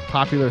of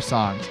popular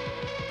songs.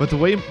 But the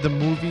way the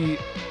movie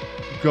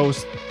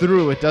goes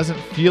through, it doesn't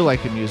feel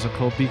like a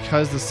musical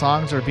because the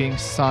songs are being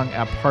sung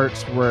at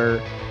parts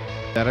where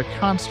at a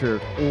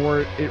concert,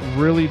 or it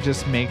really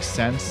just makes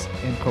sense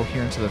in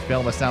coherence of the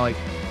film. It's not like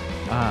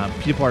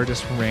people are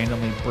just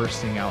randomly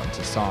bursting out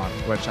into song,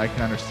 which I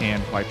can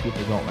understand why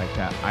people don't like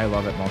that. I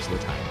love it most of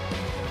the time.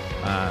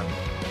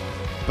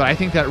 But I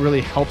think that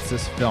really helps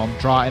this film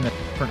draw in a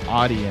different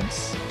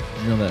audience.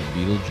 You know that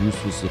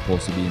Beetlejuice was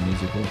supposed to be a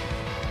musical?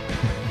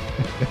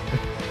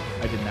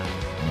 I did not.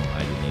 No, I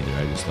didn't either.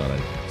 I just thought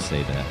I'd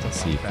say that to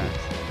see if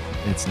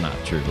it's not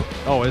true.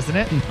 Oh, isn't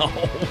it? No,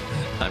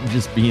 I'm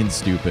just being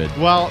stupid.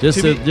 Well,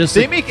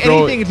 they make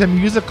anything into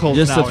musicals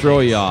just nowadays. to throw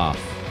you off.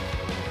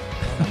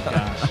 Oh my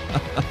gosh.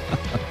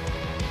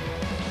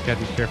 You gotta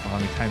be careful how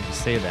many times you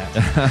say that.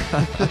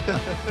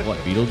 What,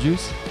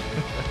 Beetlejuice?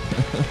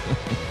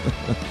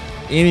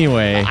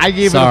 Anyway, I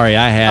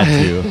had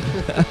to.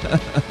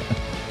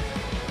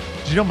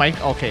 Did you know Mike?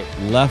 Okay,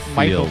 Left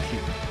Michael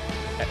field.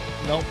 Keaton.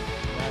 Nope,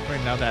 not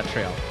going down that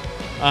trail.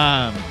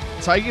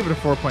 So I gave it a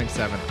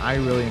 4.7. I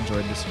really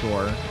enjoyed the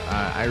score.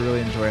 I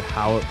really enjoyed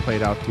how it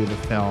played out through the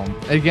film.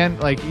 Again,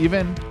 like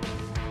even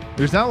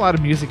there's not a lot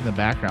of music in the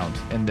background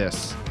in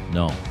this.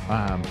 No.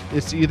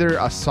 It's either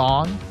a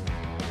song,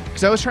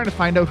 because I was trying to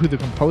find out who the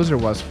composer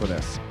was for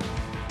this,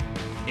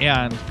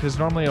 and because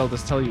normally I'll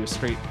just tell you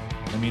straight.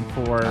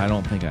 I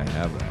don't think I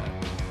have that.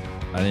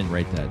 I didn't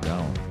write that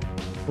down.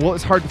 Well,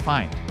 it's hard to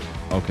find.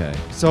 Okay.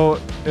 So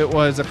it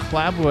was a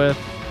collab with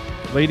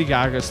Lady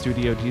Gaga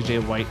studio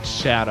DJ White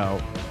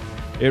Shadow.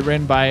 It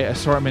written by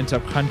assortment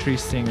of country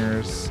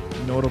singers,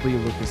 notably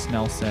Lucas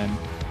Nelson,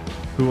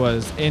 who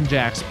was in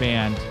Jack's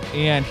band,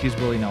 and he's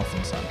Willie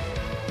Nelson's son.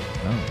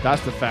 Oh.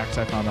 That's the facts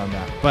I found on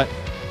that. But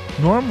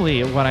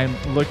normally when I'm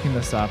looking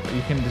this up,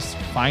 you can just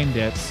find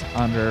it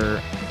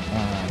under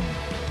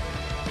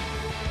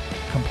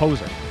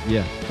composer.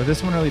 Yeah. But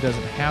this one really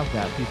doesn't have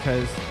that,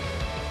 because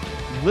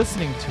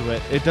listening to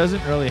it, it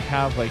doesn't really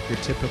have like your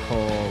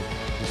typical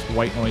just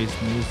white noise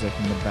music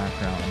in the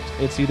background.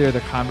 It's either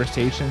the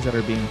conversations that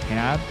are being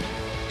had,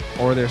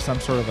 or there's some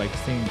sort of like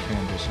singing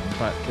transition,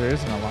 but there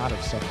isn't a lot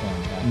of stuff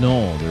going on.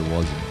 No, there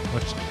wasn't.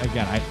 Which,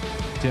 again, I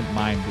didn't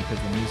mind because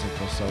the music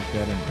was so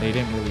good, and they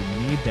didn't really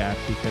need that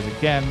because,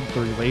 again,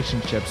 the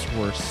relationships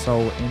were so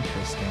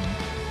interesting.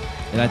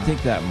 And I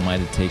think that might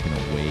have taken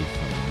away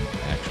from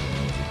the actual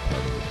music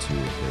part of it too,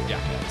 if they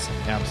had some.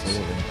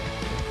 Absolutely.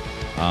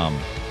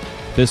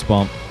 Fist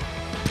bump.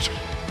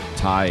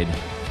 Tied.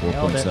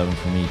 4.7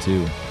 for me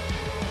too.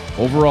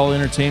 Overall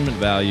entertainment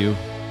value.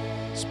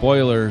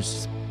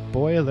 Spoilers.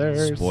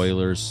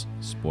 Spoilers.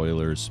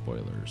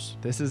 Spoilers.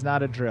 This is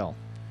not a drill.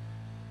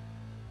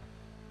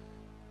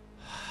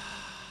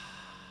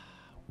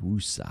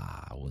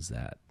 Woosah was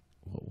that?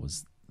 What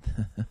was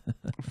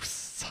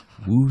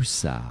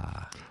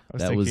Woosah?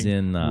 That was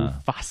in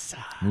Mufasa.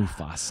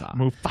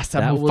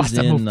 That was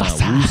in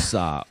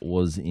Woosah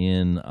was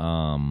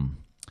in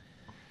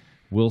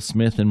Will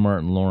Smith and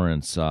Martin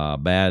Lawrence,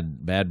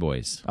 Bad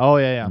Boys. Oh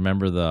yeah.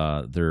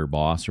 Remember their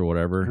boss or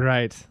whatever?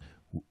 Right.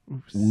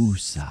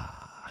 Woosah.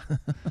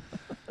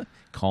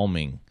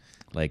 Calming.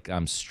 Like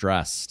I'm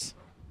stressed.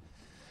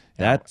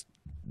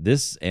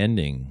 This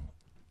ending.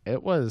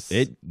 It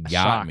got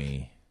shock.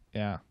 me.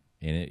 Yeah.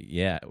 And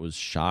it was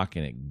shock,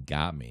 and it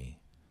got me.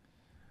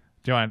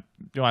 Do you want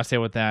to say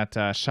what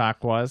that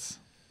shock was?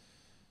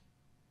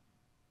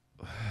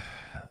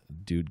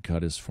 Dude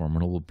cut his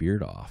formidable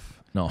beard off.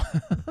 No.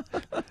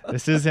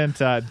 This isn't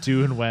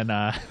Dune when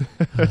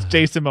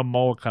Jason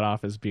Momoa cut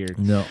off his beard.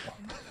 No.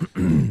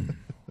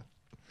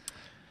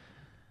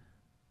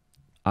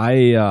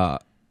 I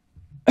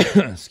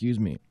excuse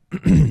me.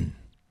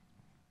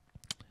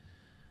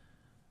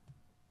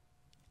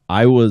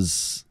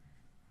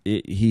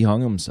 He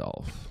hung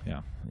himself.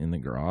 Yeah. In the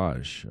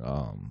garage.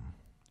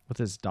 With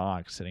his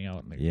dog sitting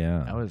out in the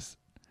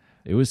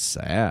it was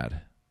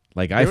sad.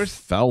 Like I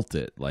felt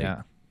it. Like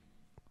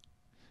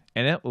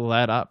and it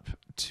led up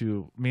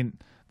to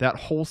that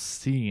whole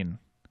scene,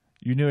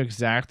 you knew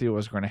exactly what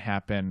was going to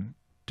happen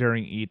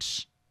during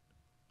each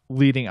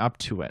leading up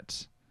to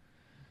it.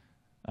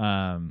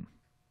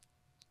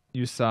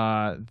 You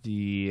saw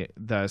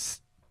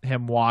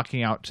him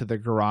walking out to the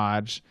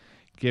garage,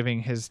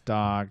 giving his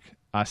dog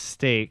a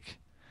steak,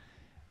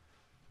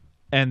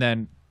 and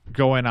then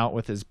going out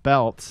with his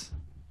belt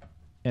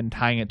and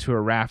tying it to a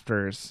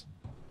rafters.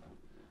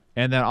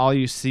 And then all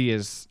you see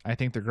is, I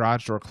think, the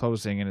garage door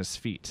closing and his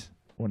feet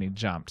when he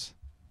jumped.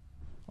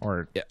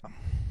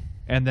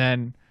 And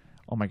then,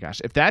 oh my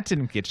gosh, if that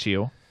didn't get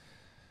you,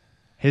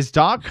 his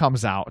dog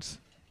comes out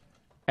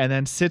and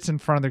then sits in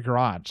front of the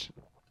garage.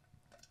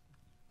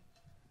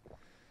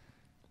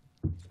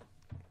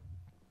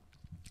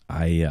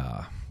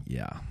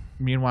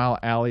 Meanwhile,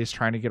 Allie's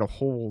trying to get a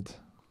hold.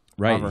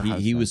 Right,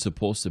 he was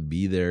supposed to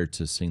be there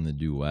to sing the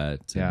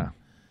duet. Yeah.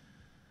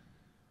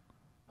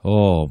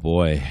 Oh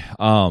boy.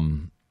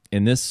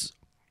 In this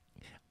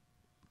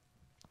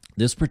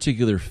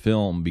particular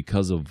film,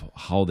 because of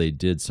how they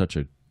did such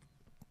a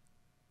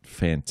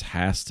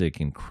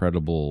fantastic,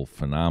 incredible,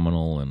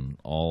 phenomenal, and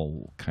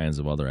all kinds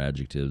of other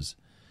adjectives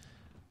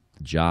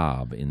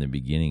job in the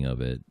beginning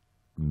of it,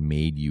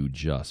 made you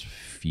just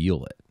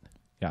feel it.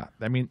 Yeah,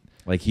 I mean,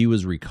 like he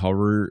was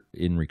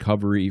in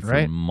recovery for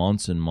Right.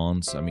 months and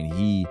months. I mean,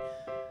 he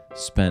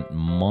spent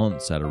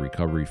months at a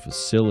recovery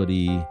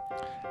facility.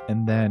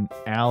 and then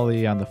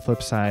Allie on the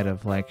flip side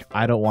of like,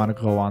 I don't want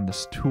to go on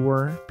this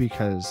tour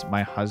because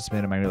my husband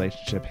and my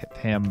relationship with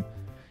him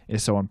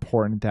is so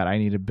important that I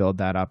need to build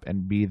that up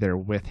and be there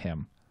with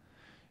him.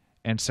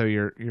 And so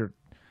you're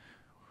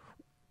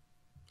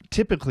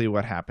typically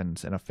what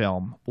happens in a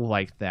film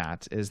like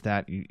that is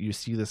that you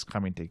see this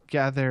coming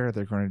together.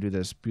 They're going to do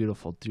this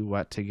beautiful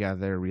duet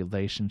together.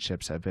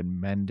 Relationships have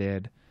been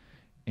mended,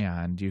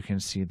 and you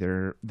can see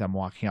them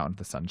walking out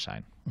into the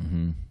sunshine.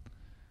 Mm-hmm.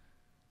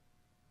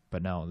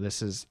 But no,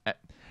 this is,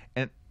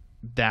 and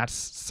that's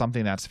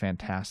something that's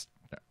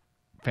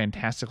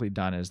fantastically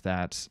done, is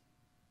that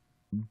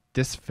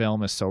this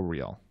film is so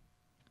real.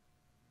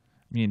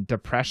 I mean,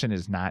 depression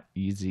is not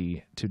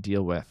easy to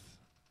deal with.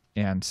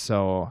 And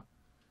so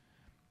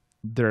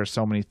there are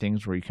so many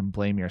things where you can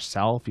blame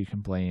yourself, you can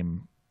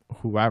blame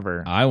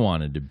whoever. I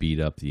wanted to beat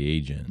up the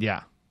agent.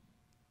 Yeah.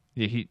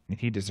 He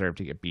deserved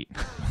to get beat.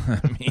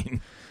 I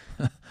mean,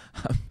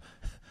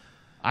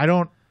 I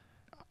don't.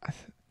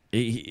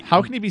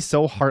 How can he be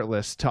so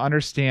heartless to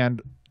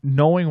understand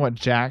knowing what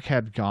Jack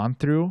had gone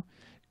through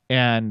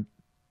and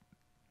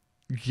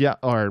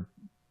or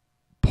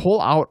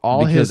pull out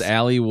all because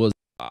Allie was,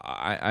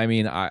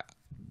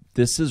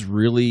 this is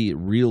really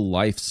real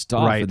life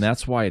stuff. Right. And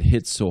that's why it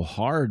hits so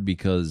hard,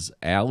 because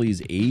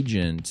Allie's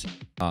agent,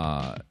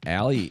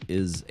 Allie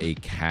is a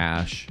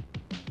cash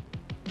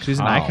she's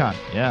an cow icon.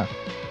 Yeah.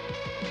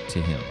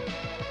 to him.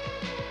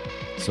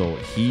 So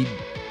he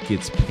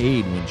gets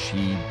paid when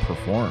she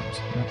performs,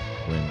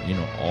 when,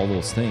 all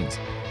those things.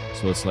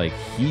 So it's like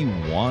he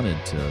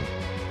wanted to,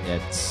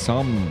 at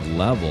some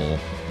level,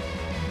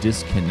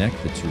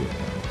 disconnect the two of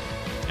them.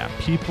 Yeah.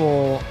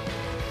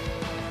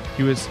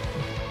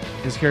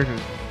 His character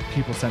is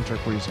people-centric,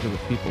 where he's good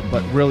with people,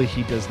 but really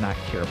he does not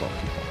care about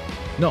people.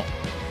 No,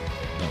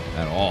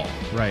 at all.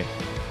 Right.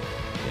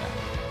 Yeah.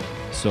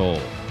 So,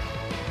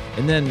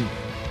 and then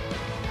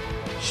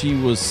she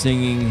was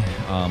singing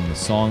the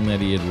song that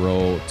he had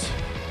wrote.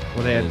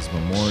 Well, they had his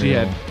memorial. She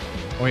had.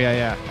 Oh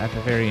yeah, at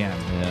the very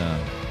end. Yeah.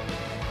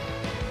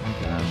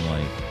 And I'm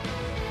like,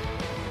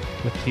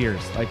 with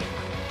tears. Like,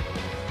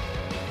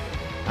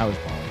 I was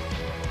bawling.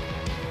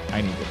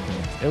 I needed it.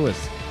 It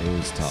was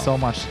tough. so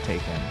much to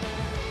take in.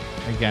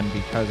 Again,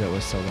 because it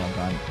was so well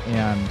done.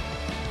 And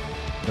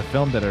the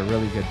film did a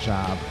really good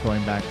job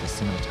going back to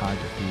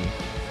cinematography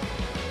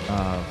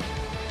of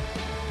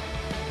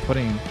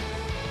putting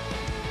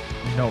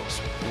notes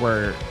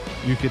where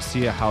you could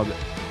see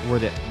where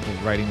the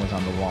writing was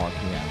on the wall at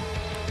the end.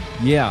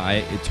 Yeah,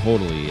 it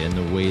totally. And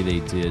the way they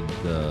did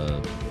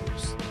the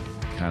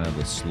kind of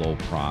the slow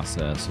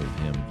process of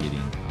him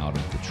getting out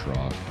of the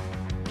truck.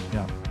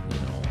 Yeah.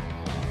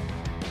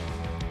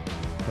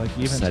 Like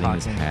even setting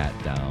his hat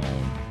down.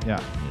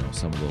 Yeah.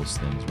 Some of those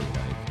things were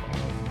like,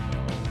 oh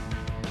no.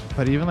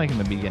 But even like in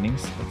the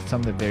beginnings, some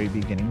of the very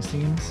beginning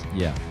scenes.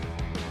 Yeah.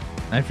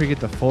 I forget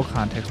the full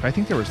context, but I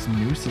think there were some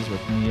nooses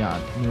with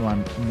neon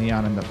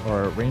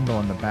or rainbow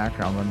in the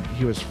background when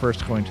he was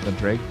first going to the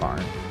drag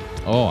barn.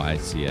 Oh, I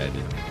see. I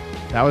didn't.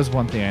 That was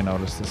one thing I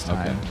noticed this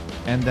time. Okay.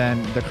 And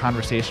then the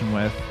conversation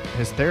with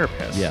his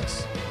therapist.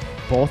 Yes.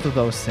 Both of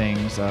those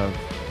things of,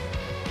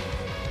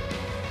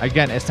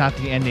 again, it's not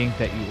the ending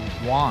that you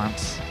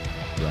want.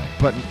 Right.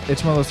 But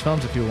it's one of those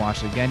films, if you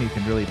watch it again, you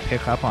can really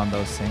pick up on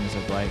those things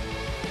of like,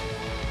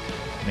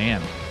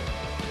 man,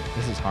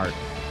 this is hard.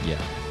 Yeah.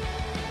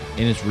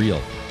 And it's real.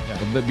 Yeah.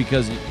 But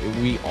because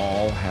we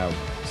all have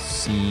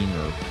seen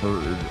or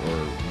heard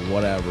or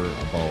whatever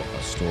about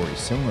a story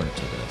similar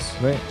to this.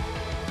 Right.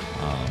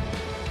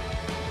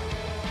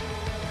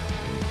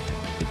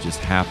 It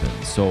just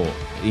happens. So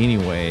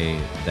anyway,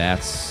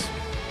 that's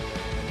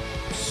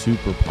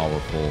super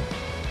powerful.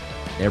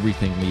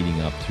 Everything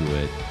leading up to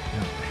it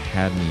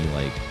had me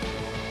like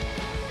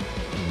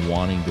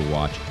wanting to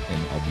watch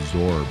and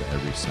absorb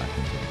every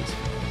second of this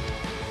film.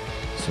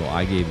 So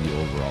I gave the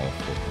overall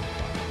 4.5.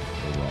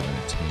 Overall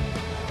entertainment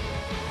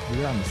value. We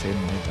were on the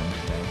same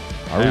wavelength today.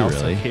 Are we I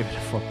also really? gave it a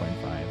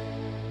 4.5.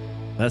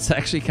 That's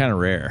actually kind of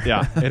rare.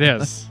 Yeah, it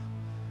is.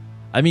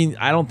 I mean,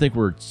 I don't think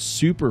we're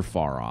super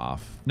far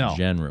off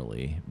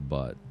generally,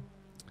 but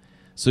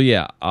so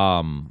yeah,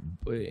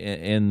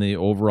 and the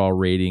overall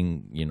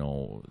rating,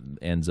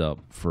 ends up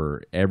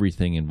for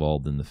everything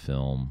involved in the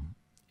film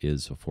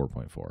is a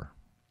 4.4.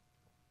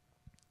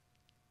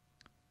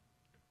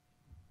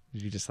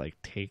 Did you just like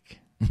take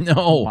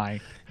No.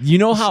 You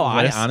know how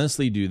I list?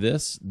 honestly do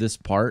this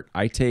part?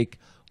 I take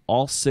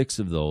all 6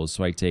 of those.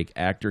 So I take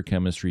actor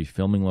chemistry,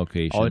 filming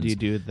locations, Oh, do you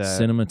do the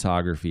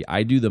cinematography.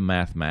 I do the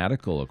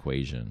mathematical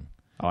equation.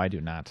 Oh, I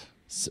do not.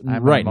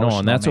 Right. No,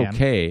 and that's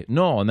okay.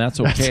 No, and that's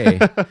okay.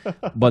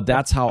 But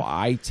that's how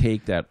I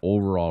take that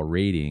overall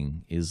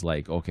rating is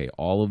like, okay,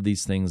 all of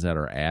these things that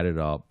are added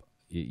up,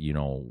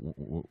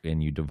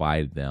 and you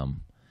divide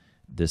them,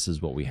 this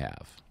is what we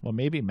have. Well,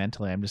 maybe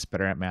mentally I'm just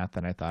better at math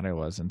than I thought I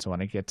was. And so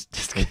when I get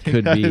to it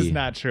could that be. is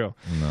not true.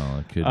 No,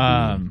 it could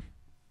be.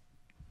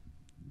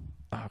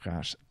 Oh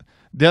gosh.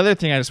 The other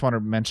thing I just want to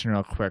mention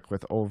real quick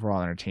with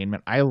overall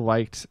entertainment, I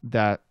liked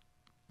that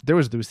there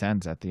was loose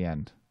ends at the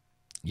end.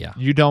 Yeah.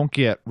 You don't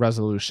get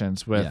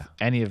resolutions with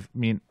any of. I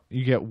mean,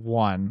 you get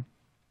one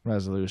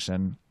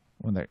resolution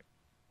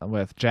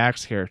with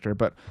Jack's character,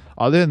 but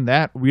other than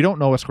that, we don't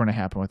know what's going to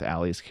happen with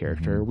Allie's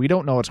character. Mm-hmm. We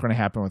don't know what's going to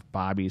happen with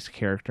Bobby's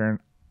character,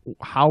 and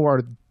how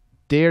are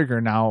they going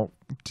to now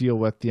deal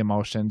with the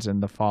emotions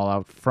and the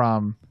fallout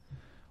from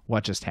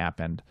what just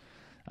happened.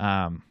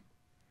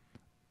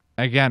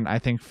 Again, I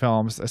think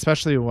films,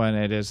 especially when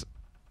it is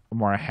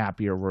more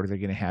happier, where they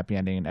get a happy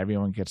ending and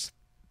everyone gets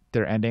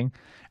their ending,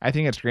 I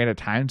think it's great at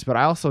times, but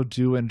I also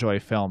do enjoy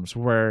films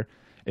where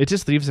it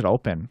just leaves it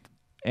open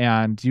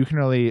and you can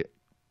really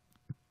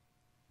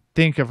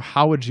think of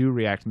how would you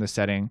react in this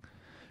setting,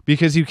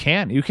 because you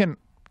can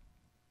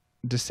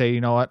just say,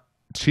 you know what,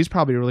 she's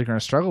probably really going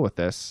to struggle with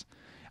this.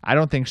 I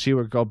don't think she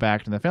would go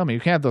back to the film. You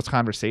can have those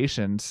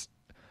conversations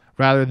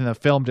rather than the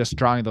film just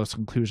drawing those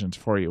conclusions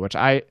for you, which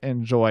I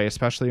enjoy,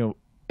 especially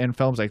in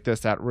films like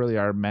this that really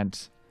are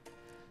meant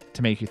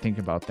to make you think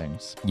about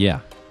things. Yeah.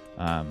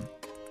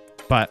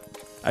 But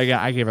again,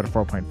 I gave it a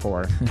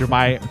 4.4 through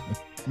my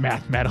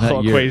mathematical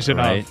equation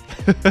right.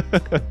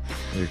 of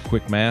Your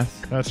quick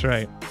math. That's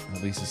right.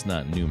 At least it's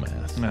not new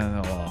math.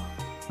 No, well,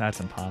 that's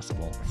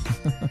impossible.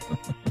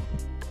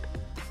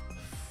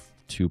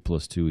 2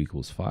 + 2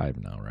 = 5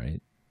 now,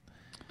 right?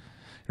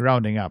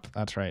 Rounding up.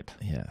 That's right.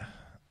 Yeah.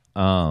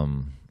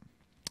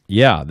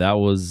 Yeah, that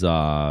was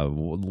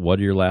what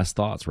are your last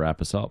thoughts?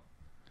 Wrap us up.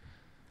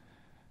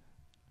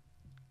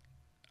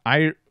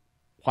 I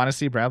want to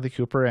see Bradley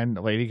Cooper and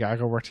Lady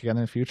Gaga work together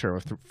in the future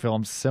with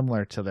films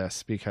similar to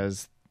this,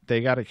 because they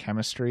got a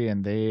chemistry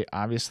and they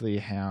obviously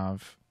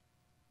have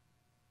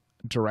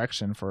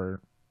direction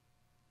for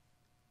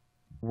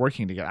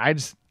working together.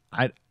 It's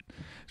one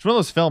of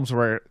those films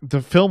where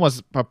the film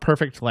was a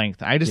perfect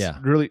length. I just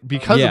really,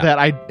 because of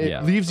that,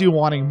 it leaves you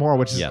wanting more,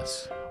 which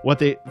is what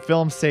they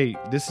films say.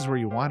 This is where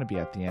you want to be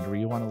at the end, where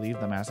you want to leave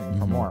them asking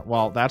for more.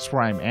 Well, that's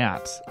where I'm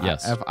at.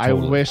 Yes, I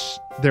wish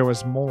there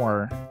was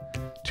more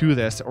to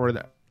this,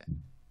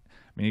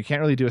 you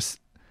can't really do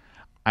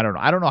I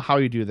don't know how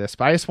you do this,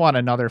 but I just want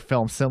another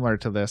film similar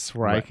to this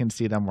where I can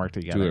see them work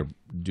together.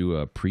 Do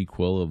a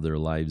prequel of their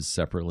lives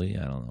separately.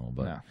 I don't know,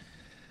 but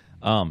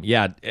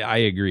I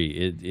agree.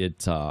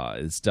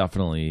 It's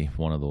definitely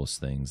one of those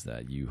things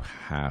that you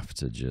have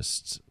to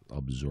just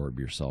absorb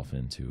yourself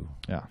into.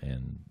 Yeah,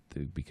 and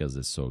because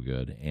it's so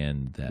good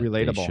and that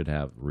relatable. They should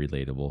have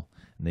relatable,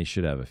 and they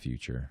should have a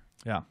future.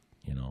 Yeah,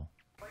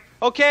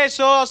 Okay,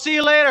 so I'll see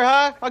you later,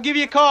 huh? I'll give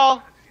you a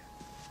call.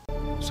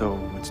 So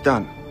it's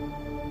done.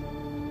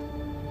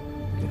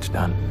 It's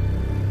done.